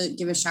have to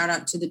give a shout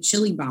out to the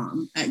chili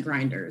bomb at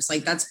Grinders.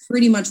 Like that's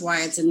pretty much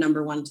why it's in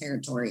number 1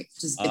 territory.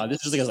 Just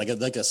This is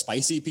like a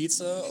spicy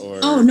pizza, or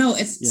oh no,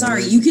 it's Yeah.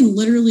 sorry. You can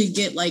literally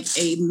get like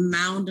a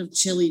mound of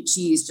chili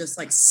cheese just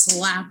like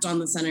slapped on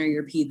the center of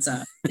your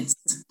pizza. It's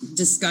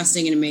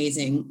disgusting and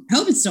amazing. I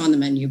hope it's still on the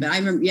menu, but I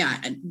remember,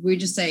 we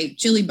just say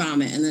chili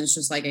bomb it, and then it's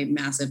just like a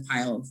massive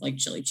pile of like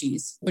chili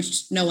cheese,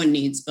 which no one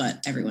needs,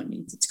 but everyone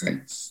needs. It's great.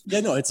 Yeah,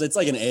 no, it's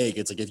like an egg.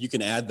 It's like if you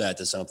can add that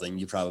to something,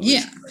 you probably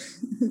should.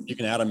 You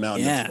can add a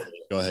mountain. Yeah. Of chili.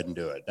 Go ahead and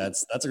do it.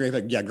 That's a great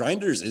pick. Yeah,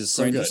 Grinders is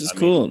so Grinders good. is I mean,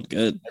 cool.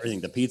 Good.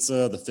 everything, the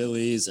pizza, the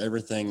Phillies,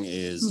 everything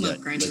is I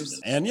love Grinders.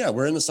 And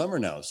we're in the summer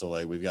now, so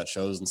like we've got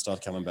shows and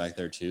stuff coming back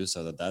there too,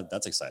 so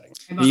that's exciting.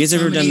 I Have bought you guys so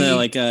ever done many- the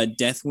like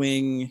death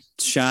wing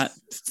shot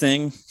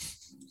thing?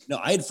 No,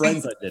 I had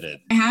friends that did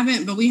it. I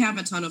haven't, but we have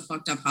a ton of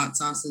fucked up hot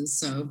sauces,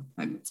 so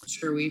I'm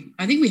sure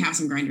I think we have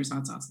some Grinders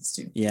hot sauces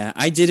too. Yeah,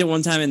 I did it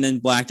one time and then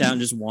blacked out and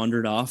just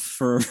wandered off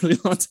for a really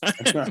long time.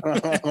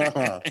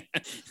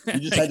 You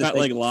just I had to got think-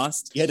 like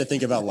lost. You had to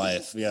think about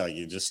life. Yeah,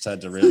 you just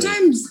had to really.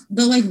 Sometimes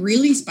the like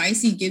really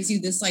spicy gives you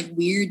this like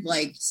weird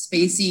like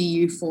spacey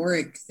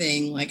euphoric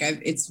thing. Like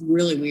it's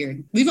really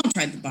weird. We've all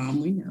tried the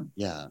bomb. We know.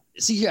 Yeah.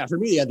 See, for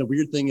me, the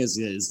weird thing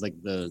is like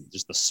the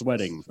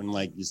sweating when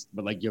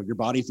but your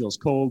body feels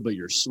cold, but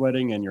you're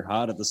sweating and you're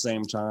hot at the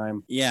same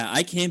time. Yeah,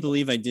 I can't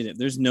believe I did it.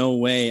 There's no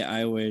way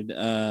I would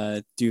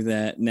do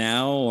that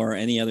now or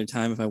any other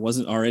time if I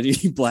wasn't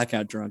already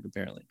blackout drunk.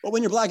 Apparently. But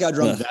when you're blackout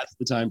drunk, Ugh. that's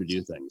the time to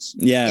do things.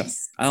 Yeah,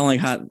 Yes. I don't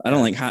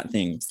like hot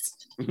things.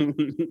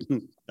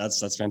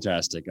 That's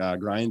fantastic.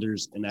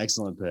 Grinders, an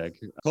excellent pick.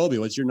 Colby,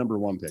 what's your number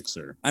 1 pick,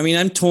 sir? I mean,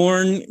 I'm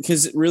torn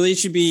because really it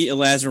should be a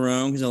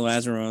Lazarone because a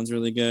Lazarone's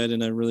really good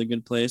and a really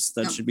good place.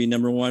 That Yep. should be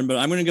number 1. But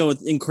I'm going to go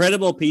with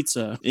Incredible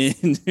Pizza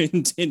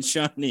in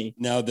Shawnee.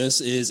 Now,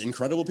 this is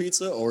Incredible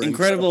Pizza or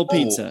Incredible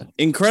Pizza.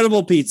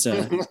 Incredible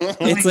Pizza.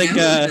 It's I like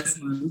know this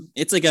one.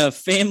 it's like a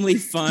family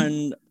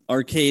fun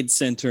arcade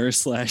center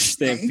 /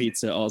 they have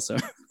pizza also.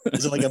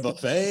 Is it like a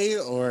buffet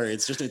or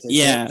it's just a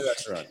Yeah.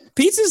 restaurant?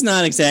 Pizza's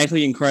not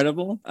exactly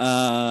incredible,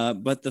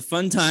 but the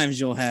fun times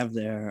you'll have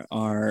there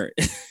are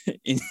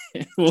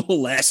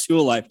will last you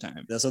a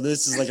lifetime. Yeah, so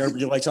this is like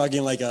you're like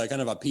talking like a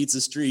kind of a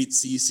pizza street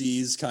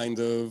CC's kind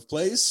of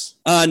place.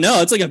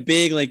 No, it's like a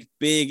big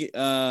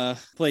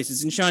place.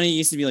 It's in Shawnee. It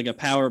used to be like a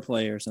Power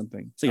Play or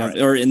something. It's like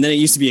and then it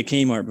used to be a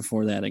Kmart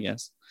before that, I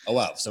guess. Oh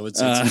wow! So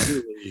it's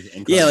really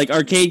incredible. Yeah, like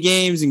arcade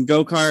games and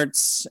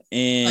go-karts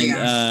and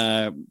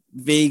Oh,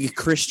 vague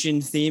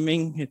Christian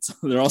theming.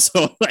 They're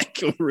also like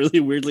really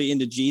weirdly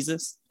into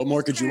Jesus. What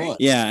more could you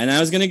want? Yeah, and I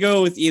was gonna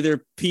go with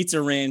either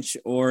Pizza Ranch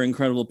or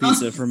Incredible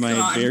Pizza Oh, for my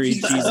God, very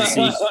Pizza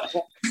Jesus-y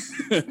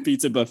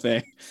pizza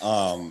buffet.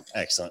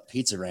 Excellent.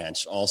 Pizza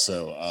Ranch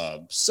also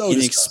so disgusting.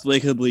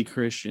 Inexplicably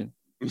Christian.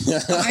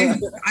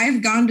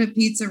 I've gone to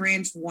Pizza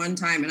Ranch one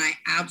time and I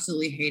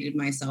absolutely hated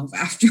myself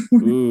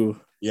afterwards. Ooh.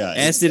 Yeah,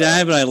 As did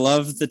I, but I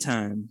loved the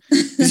time.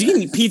 Because you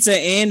can eat pizza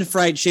and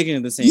fried chicken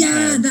at the same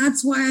Yeah, time.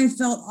 that's why I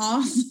felt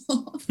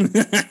awful.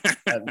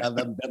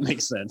 that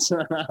makes sense.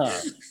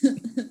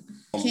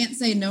 Can't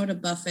say no to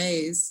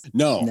buffets.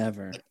 No,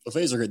 Never.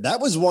 buffets are good. That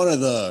was one of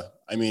the.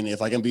 I mean,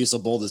 if I can be so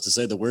bold as to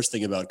say, the worst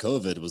thing about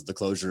COVID was the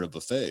closure of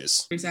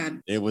buffets. Very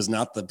sad. It was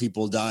not the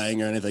people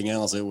dying or anything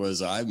else. It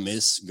was I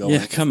miss going.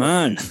 Yeah, come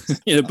on.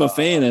 Get a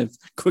buffet and a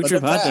quick but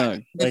trip the hot fact-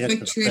 dog. The Like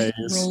quick trip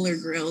buffets. roller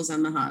grills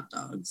and the hot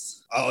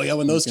dogs. Oh yeah,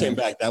 when those Okay. came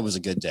back, that was a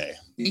good day.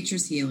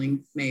 Nature's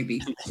healing, maybe.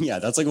 Yeah,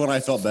 that's like when I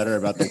felt better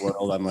about the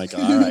world. I'm like,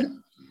 all right,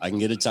 I can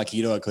get a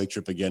taquito at Quick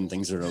Trip again.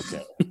 Things are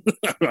okay.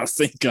 Oh,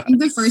 thank God. I think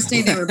the first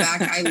day they were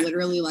back, I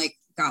literally like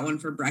got one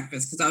for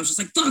breakfast because I was just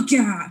like, fuck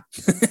yeah.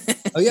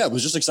 Oh yeah, I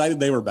was just excited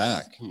they were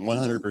back.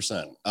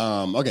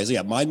 100%. Okay, so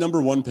yeah, my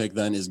number 1 pick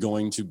then is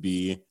going to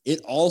be.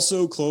 It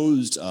also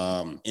closed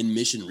in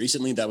Mission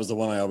recently. That was the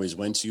one I always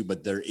went to,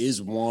 but there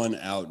is one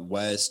out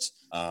west.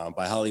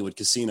 By Hollywood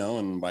Casino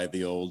and by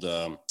the old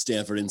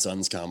Stanford and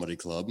Sons Comedy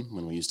Club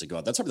when we used to go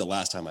out. That's probably the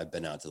last time I've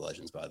been out to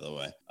Legends, by the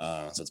way.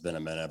 So it's been a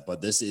minute.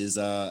 But this is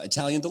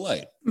Italian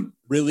Delight.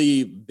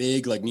 Really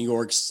big, like New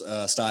York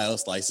style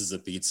slices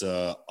of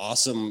pizza.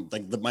 Awesome.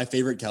 Like my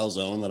favorite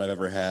calzone that I've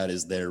ever had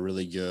is there.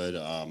 Really good.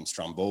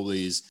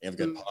 strombolis. They have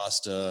good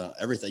pasta,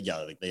 everything. Yeah,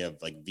 like they have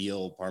like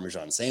veal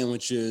Parmesan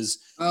sandwiches.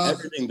 Oh.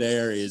 Everything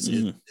there is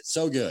it's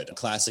so good.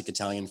 Classic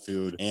Italian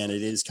food, and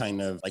it is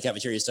kind of like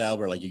cafeteria style,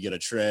 where like you get a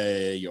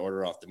tray, you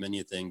order off the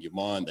menu thing you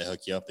want, they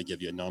hook you up, they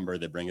give you a number,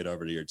 they bring it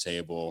over to your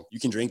table. You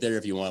can drink there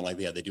if you want. Like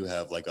yeah, they do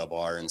have like a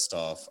bar and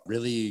stuff.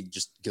 Really,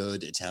 just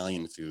good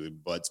Italian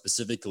food, but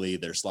specifically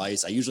their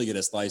slice. I usually get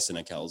a slice and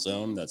a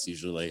calzone. That's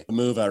usually the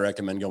move I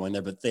recommend going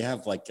there. But they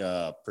have like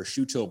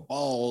prosciutto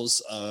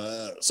balls,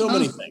 so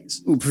many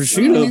things. Ooh, What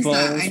prosciutto is balls.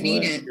 that? I need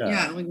what? it.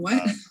 Yeah, like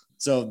what?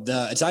 So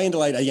the Italian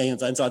Delight, again,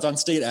 so it's on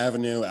State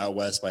Avenue out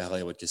west by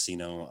Hollywood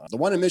Casino. The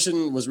one in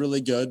Mission was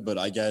really good, but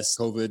I guess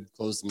COVID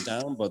closed them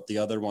down, but the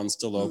other one's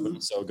still open.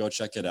 So go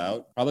check it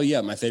out. Probably, yeah,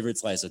 my favorite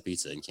slice of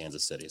pizza in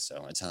Kansas City.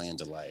 So Italian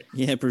Delight.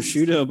 Yeah,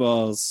 prosciutto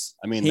balls.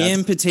 I mean,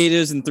 Ham,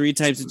 potatoes, and 3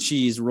 types of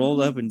cheese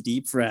rolled up and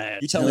deep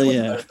fried. you tell Hell me what's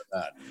yeah. better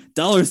than that.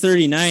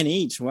 $1.39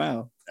 each.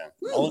 Wow.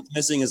 Yeah. All it's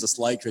missing is a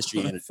slight What a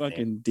Christianity.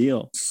 fucking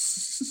deal.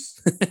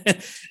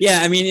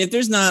 Yeah, I mean, if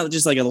there's not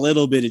just like a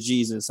little bit of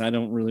Jesus, I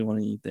don't really want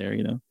to eat there,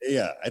 you know?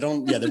 Yeah, I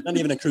don't. Yeah, there's not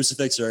even a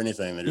crucifix or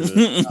anything. There's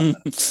a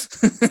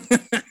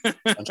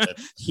bunch of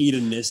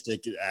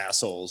hedonistic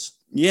assholes.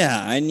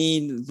 Yeah, I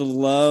need the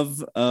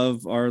love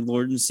of our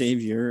Lord and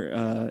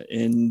Savior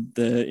in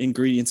the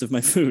ingredients of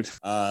my food.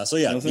 So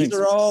yeah, No these thanks.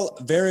 are all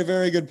very,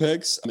 very good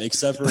picks,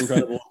 except for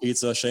Incredible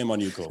Pizza. Shame on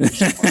you, Cole.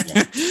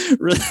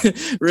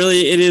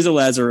 Really, it is a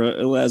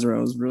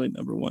Lazaro is really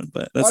number one,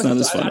 but that's not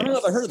as I don't funny. know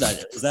if I heard of that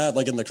yet. Is that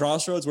like in the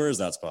Crossroads? Where is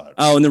that spot?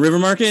 Oh, in the River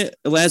Market,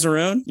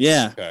 Lazarone?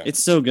 Yeah, Okay.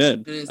 it's so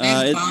good. It is. They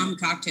have It- bomb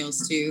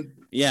cocktails too.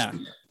 yeah,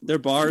 their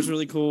bar is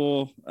really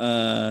cool. They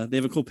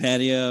have a cool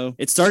patio.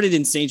 It started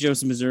in St.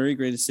 Joseph, Missouri,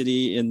 greatest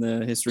city in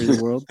the history of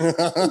the world.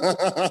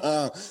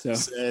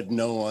 Said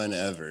no one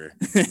ever.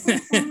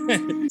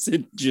 It's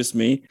just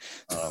me.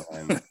 Oh,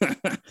 man.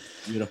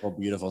 Beautiful,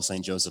 beautiful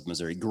St. Joseph,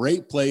 Missouri.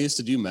 Great place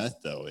to do meth,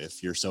 though,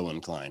 if you're so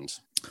inclined.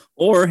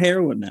 Or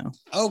heroin now.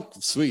 Oh,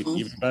 sweet, Oh.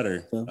 even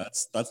better. Yeah.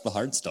 That's the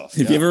hard stuff.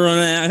 If you ever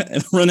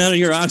run out of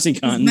your Is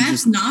OxyContin, meth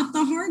just not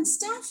the hard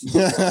stuff?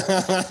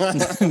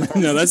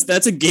 no,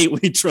 that's a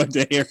gateway drug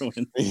to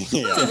heroin.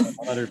 Yeah,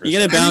 100%. You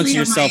gotta I balance really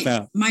have yourself my,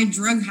 out. My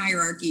drug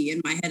hierarchy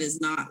in my head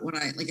is not what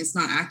I like. It's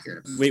not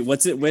accurate. Wait,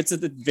 what's at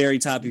the very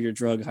top of your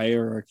drug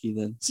hierarchy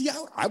then? See,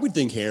 I would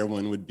think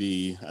heroin would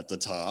be at the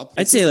top.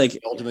 I'd say like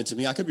Ultimate to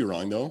me. I could be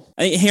wrong though.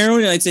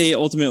 heroin. I'd say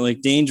ultimate like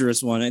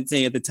dangerous one. I'd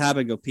say at the top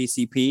I go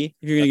PCP.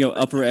 If you're gonna go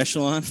upper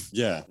echelon,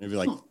 Yeah, maybe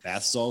like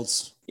bath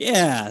salts.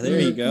 yeah, there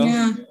you go.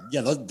 Yeah.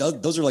 Yeah,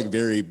 those are like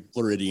very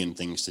Floridian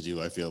things to do.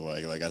 I feel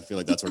like I feel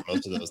like that's where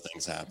most of those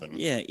things happen.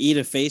 Yeah, eat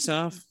a face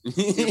off.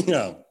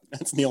 Yeah,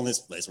 that's the only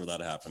place where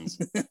that happens.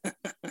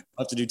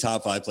 I'll have to do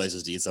top 5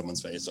 places to eat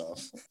someone's face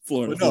off.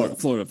 Florida, But no.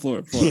 Florida.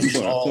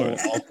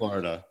 All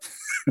Florida.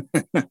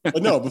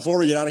 But no, before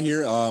we get out of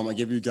here, I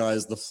give you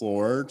guys the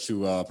floor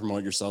to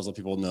promote yourselves, let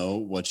people know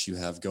what you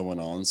have going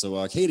on.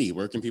 So, Katie,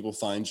 where can people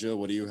find you?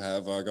 What do you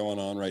have going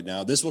on right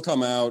now? This will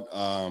come out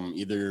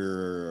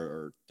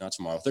either not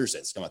tomorrow, Thursday.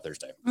 It's come out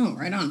Thursday. Oh,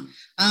 right on.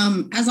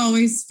 As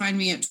always, find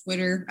me at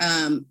Twitter,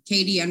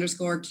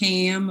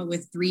 Katie_Cam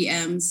with 3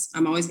 M's.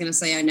 I'm always going to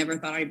say I never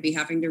thought I'd be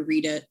having to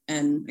read it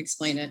and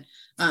explain it.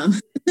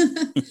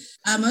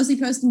 Mostly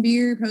posting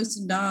beer,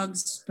 posting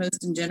dogs,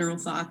 posting general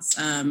thoughts.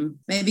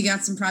 Maybe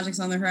got some projects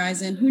on the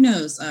horizon. Who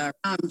knows?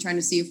 I'm trying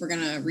to see if we're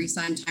going to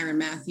re-sign Tyrann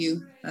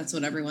Mathieu. That's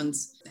what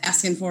everyone's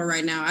asking for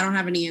right now. I don't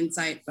have any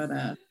insight, but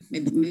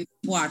maybe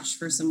watch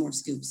for some more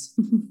scoops.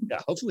 Yeah,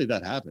 hopefully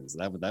that happens.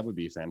 That would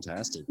be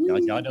fantastic.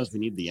 God knows we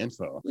need the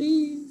info.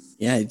 Please.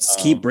 Yeah, just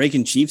keep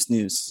breaking Chiefs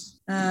news.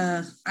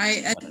 I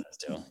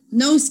Still.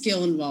 no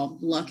skill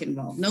involved, luck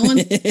involved. No one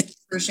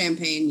for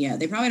champagne yet.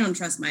 They probably don't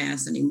trust my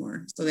ass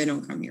anymore, so they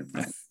don't come here.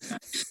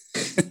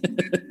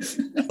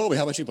 Colby,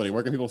 how about you, buddy?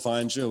 Where can people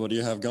find you? What do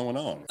you have going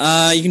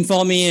on? You can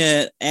follow me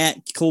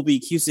at Colby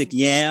Cusick,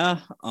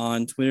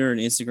 on Twitter and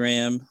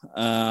Instagram.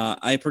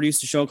 I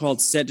produced a show called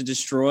Set to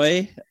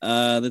Destroy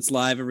that's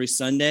live every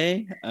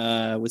Sunday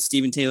with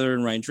Steven Taylor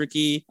and Ryan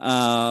Trickey.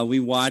 We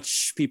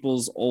watch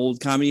people's old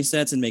comedy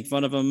sets and make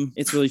fun of them.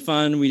 It's really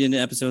fun. We did an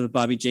episode with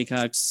Bobby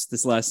Jaycox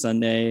this last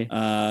Sunday.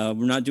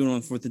 We're not doing it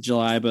on 4th of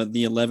July, but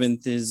the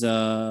 11th is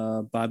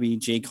Bobby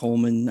J.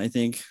 Coleman, I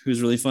think,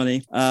 who's really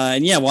funny.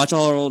 And yeah, watch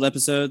all our old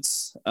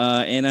episodes.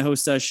 And I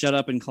host Shut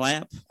Up and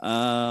Clap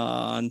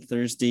on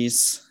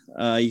Thursdays.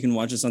 You can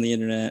watch us on the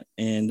internet,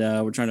 and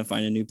we're trying to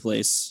find a new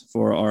place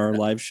for our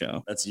live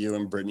show. That's you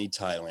and Brittany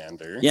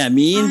Tylander. Yeah,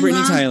 me and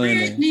Brittany I love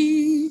Tylander.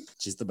 Brittany.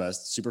 She's the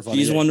best. Super funny.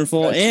 She's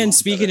wonderful. Guys, And love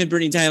speaking her. of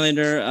Brittany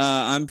Tylander,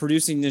 I'm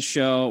producing this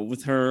show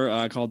with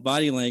her called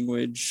Body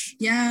Language.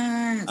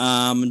 Yes.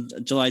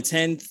 July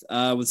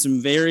 10th, with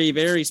some very,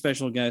 very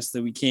special guests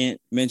that we can't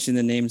mention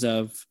the names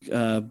of,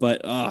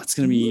 but it's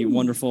going to be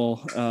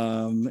wonderful.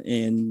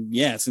 And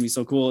yeah, it's going to be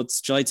so cool.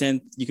 It's July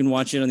 10th. You can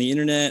watch it on the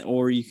internet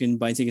or you can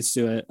buy tickets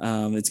to it.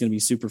 It's going to be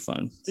super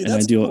fun. See, and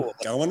that's I do cool.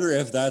 I wonder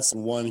if that's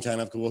one kind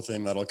of cool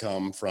thing that'll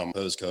come from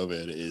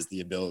post-COVID is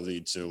the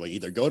ability to like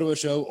either go to a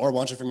show or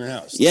watch it from your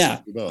house. Yeah,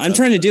 I'm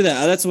trying to do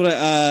that. That's what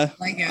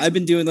Like I've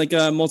been doing, like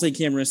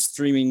multi-camera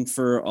streaming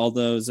for all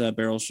those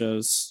barrel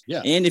shows.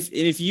 Yeah. And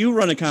if you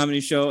run a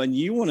comedy show and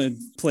you want to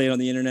play it on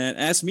the internet,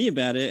 ask me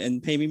about it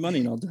and pay me money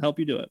and I'll help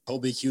you do it.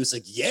 Colby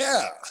Cusick,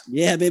 yeah.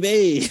 Yeah,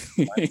 baby.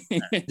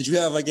 Did you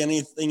have like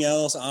anything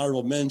else,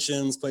 honorable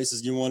mentions,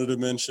 places you wanted to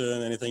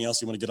mention, anything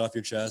else you want to get off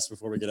your chest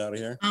before we get out of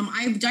here?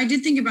 I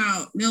did think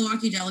about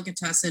Milwaukee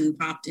Delicatessen,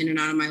 popped in and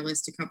out of my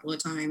list a couple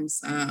of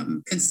times.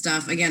 Good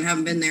stuff. Again,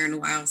 haven't been there in a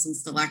while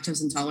since the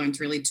lactose intolerance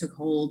really took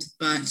hold,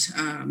 but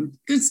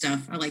good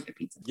stuff. I like the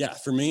pizza. Yeah,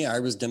 for me, I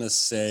was gonna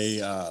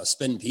say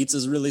Spin Pizza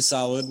is really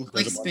solid. Like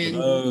There's a bunch Spin.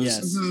 of those.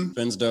 Yes. Mhm.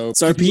 Spin's dope.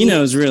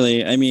 Sarpino's,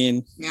 really. I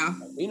mean, Yeah.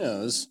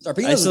 Sarpino's I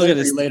is still like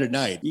gotta- pretty late at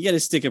night. you got to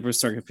stick up with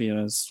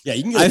Sarpino's. Yeah,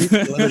 you can get a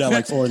pizza delivered at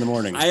like 4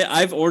 a.m.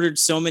 I've ordered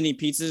so many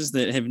pizzas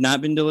that have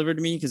not been delivered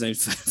to me because I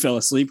fell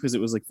asleep because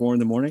it was like 4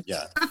 a.m.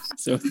 Yeah,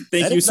 So thank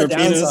that you, is the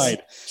Sarpino's.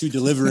 downside to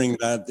delivering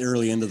that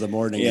early into the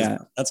morning. Yeah.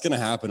 That's gonna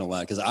happen a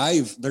lot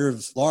because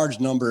there's large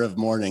number of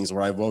mornings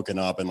where I've woken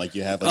up and like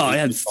you have Oh,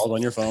 yeah. called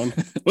on your phone.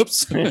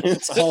 Whoops.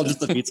 It's all just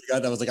the pizza guy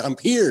that was like, I'm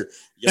here.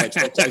 You get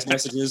like 12 text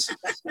messages.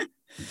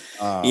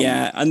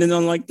 Yeah, and then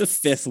on like the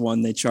 5th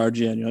one, they charge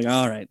you, and you're like,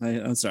 "All right,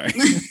 I'm sorry."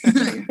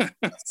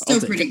 I'll Still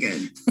take pretty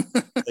good.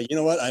 Like, you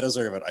know what? I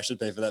deserve it. I should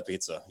pay for that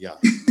pizza. Yeah.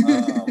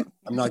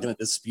 I'm not going to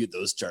dispute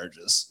those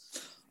charges.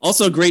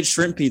 Also, great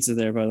shrimp pizza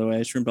there, by the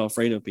way. Shrimp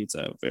Alfredo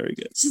pizza, very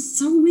good. It's just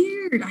so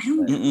weird. I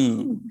don't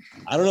know.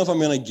 I don't know if I'm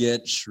going to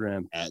get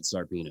shrimp at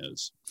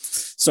Sarpino's.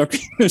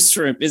 Sarpino's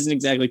shrimp isn't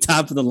exactly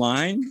top of the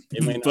line,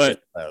 It may not but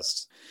be the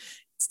best.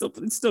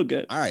 it's still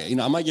good. All right.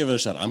 I might give it a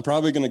shot. I'm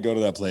probably going to go to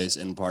that place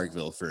in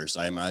Parkville first.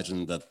 I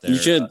imagine that You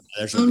should.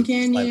 their Stone shrimp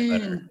is slightly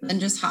better. Canyon, and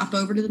just hop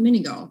over to the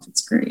mini golf.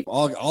 It's great.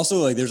 Also,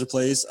 like there's a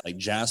place like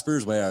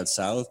Jasper's way out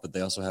south, but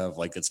they also have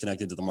like it's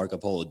connected to the Marco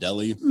Polo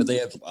Deli. But they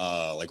have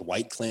like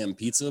white clam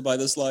pizza by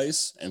the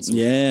slice and some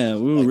Yeah.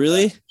 Ooh, like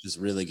really? that, which is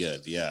really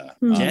good. Yeah.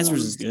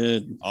 Jasper's is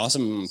good.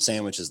 Awesome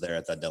sandwiches there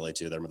at that deli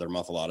too. Their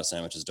muffalata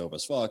sandwich is dope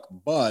as fuck,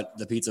 but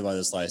the pizza by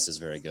the slice is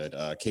very good.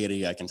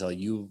 Katie, I can tell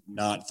you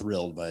not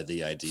thrilled by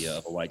the idea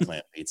of a white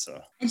clam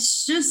pizza.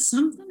 It's just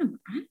something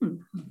I don't know.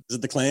 Is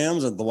it the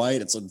clams or the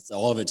white? It's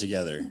all of it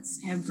together. It's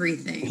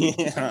everything.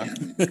 Yeah.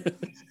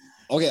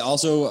 Okay.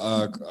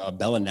 Also,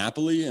 Bella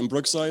Napoli in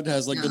Brookside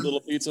has like good Yeah.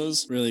 little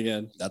pizzas. Really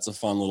good. That's a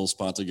fun little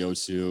spot to go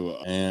to.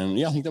 And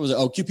yeah, I think that was it.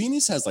 Oh,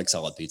 Cupini's has like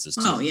solid pizzas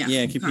too. Oh yeah.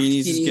 Yeah,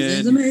 Cupini's is good.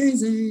 Is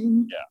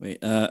amazing. Wait,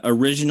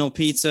 Original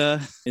Pizza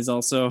is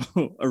also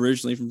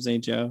originally from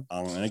St. Joe.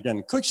 And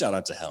again, quick shout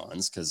out to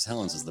Helen's because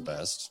Helen's is the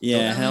best.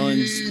 Yeah,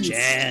 Helen's Helen's.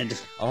 Jad.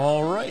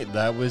 All right,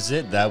 that was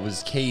it. That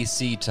was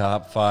KC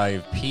Top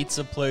 5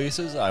 Pizza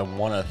Places. I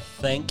want to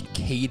thank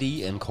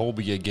Katie and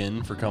Colby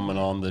again for coming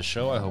on the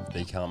show. I hope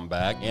they come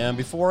back. And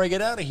before I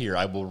get out of here,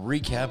 I will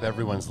recap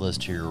everyone's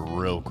list here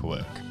real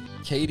quick.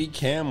 Katie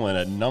Camlin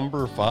at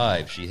number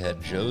 5. She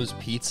had Joe's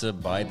Pizza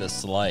by the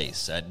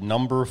Slice. At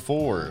number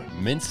 4,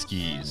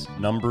 Minsky's.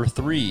 Number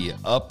 3,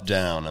 Up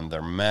Down and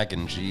their mac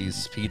and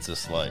cheese pizza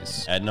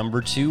slice. At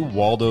number 2,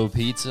 Waldo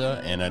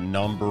Pizza. And at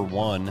number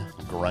 1,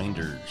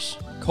 Grinders.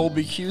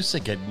 Colby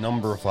Cusick at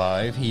number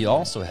 5. He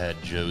also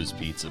had Joe's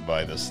Pizza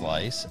by the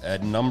Slice.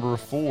 At number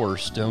 4,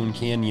 Stone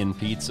Canyon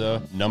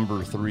Pizza.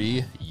 Number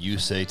 3, You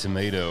Say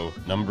Tomato.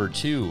 Number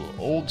 2,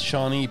 Old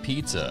Shawnee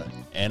Pizza.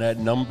 And at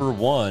number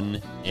 1,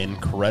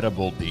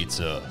 Incredible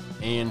Pizza.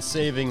 And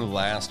saving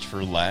last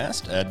for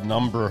last, at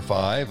number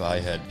 5,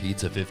 I had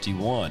Pizza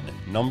 51.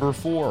 Number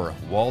 4,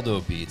 Waldo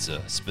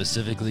Pizza,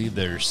 specifically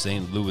their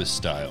St. Louis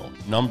style.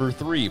 Number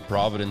 3,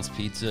 Providence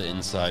Pizza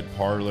Inside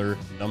Parlor.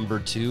 Number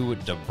 2,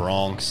 De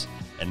Bronx.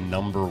 And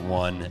number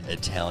 1,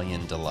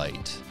 Italian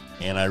Delight.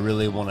 And I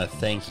really want to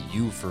thank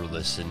you for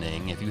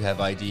listening. If you have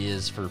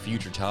ideas for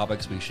future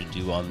topics we should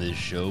do on this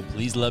show,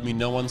 please let me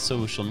know on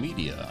social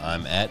media.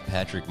 I'm at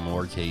Patrick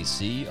Moore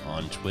KC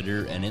on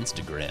Twitter and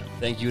Instagram.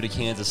 Thank you to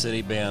Kansas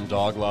City band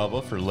Dog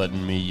Lava for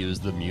letting me use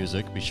the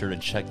music. Be sure to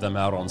check them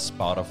out on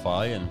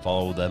Spotify and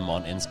follow them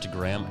on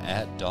Instagram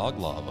at Dog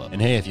Lava.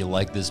 And hey, if you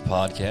like this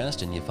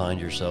podcast and you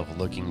find yourself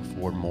looking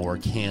for more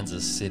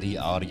Kansas City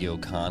audio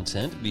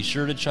content, be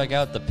sure to check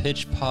out the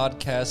Pitch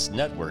Podcast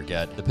Network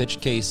at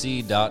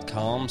thepitchkc.com/podcast.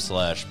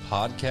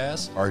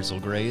 Arzel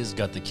Gray's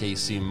got the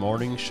KC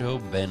Morning Show.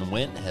 Ben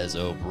Wint has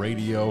Ope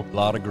Radio. A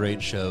lot of great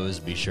shows.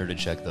 Be sure to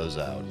check those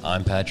out.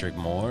 I'm Patrick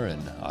Moore,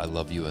 and I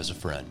love you as a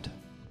friend.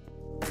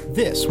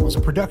 This was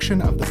a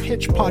production of the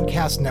Pitch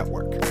Podcast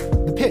Network.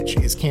 The Pitch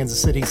is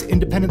Kansas City's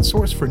independent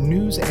source for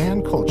news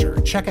and culture.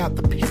 Check out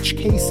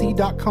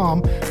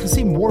thepitchkc.com to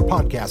see more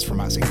podcasts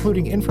from us,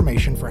 including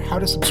information for how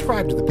to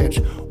subscribe to The Pitch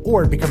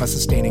or become a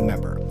sustaining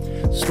member.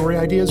 Story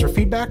ideas or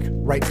feedback?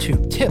 Write to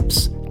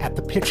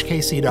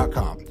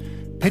tips@thepitchkc.com.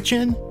 Pitch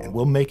in and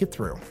we'll make it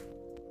through.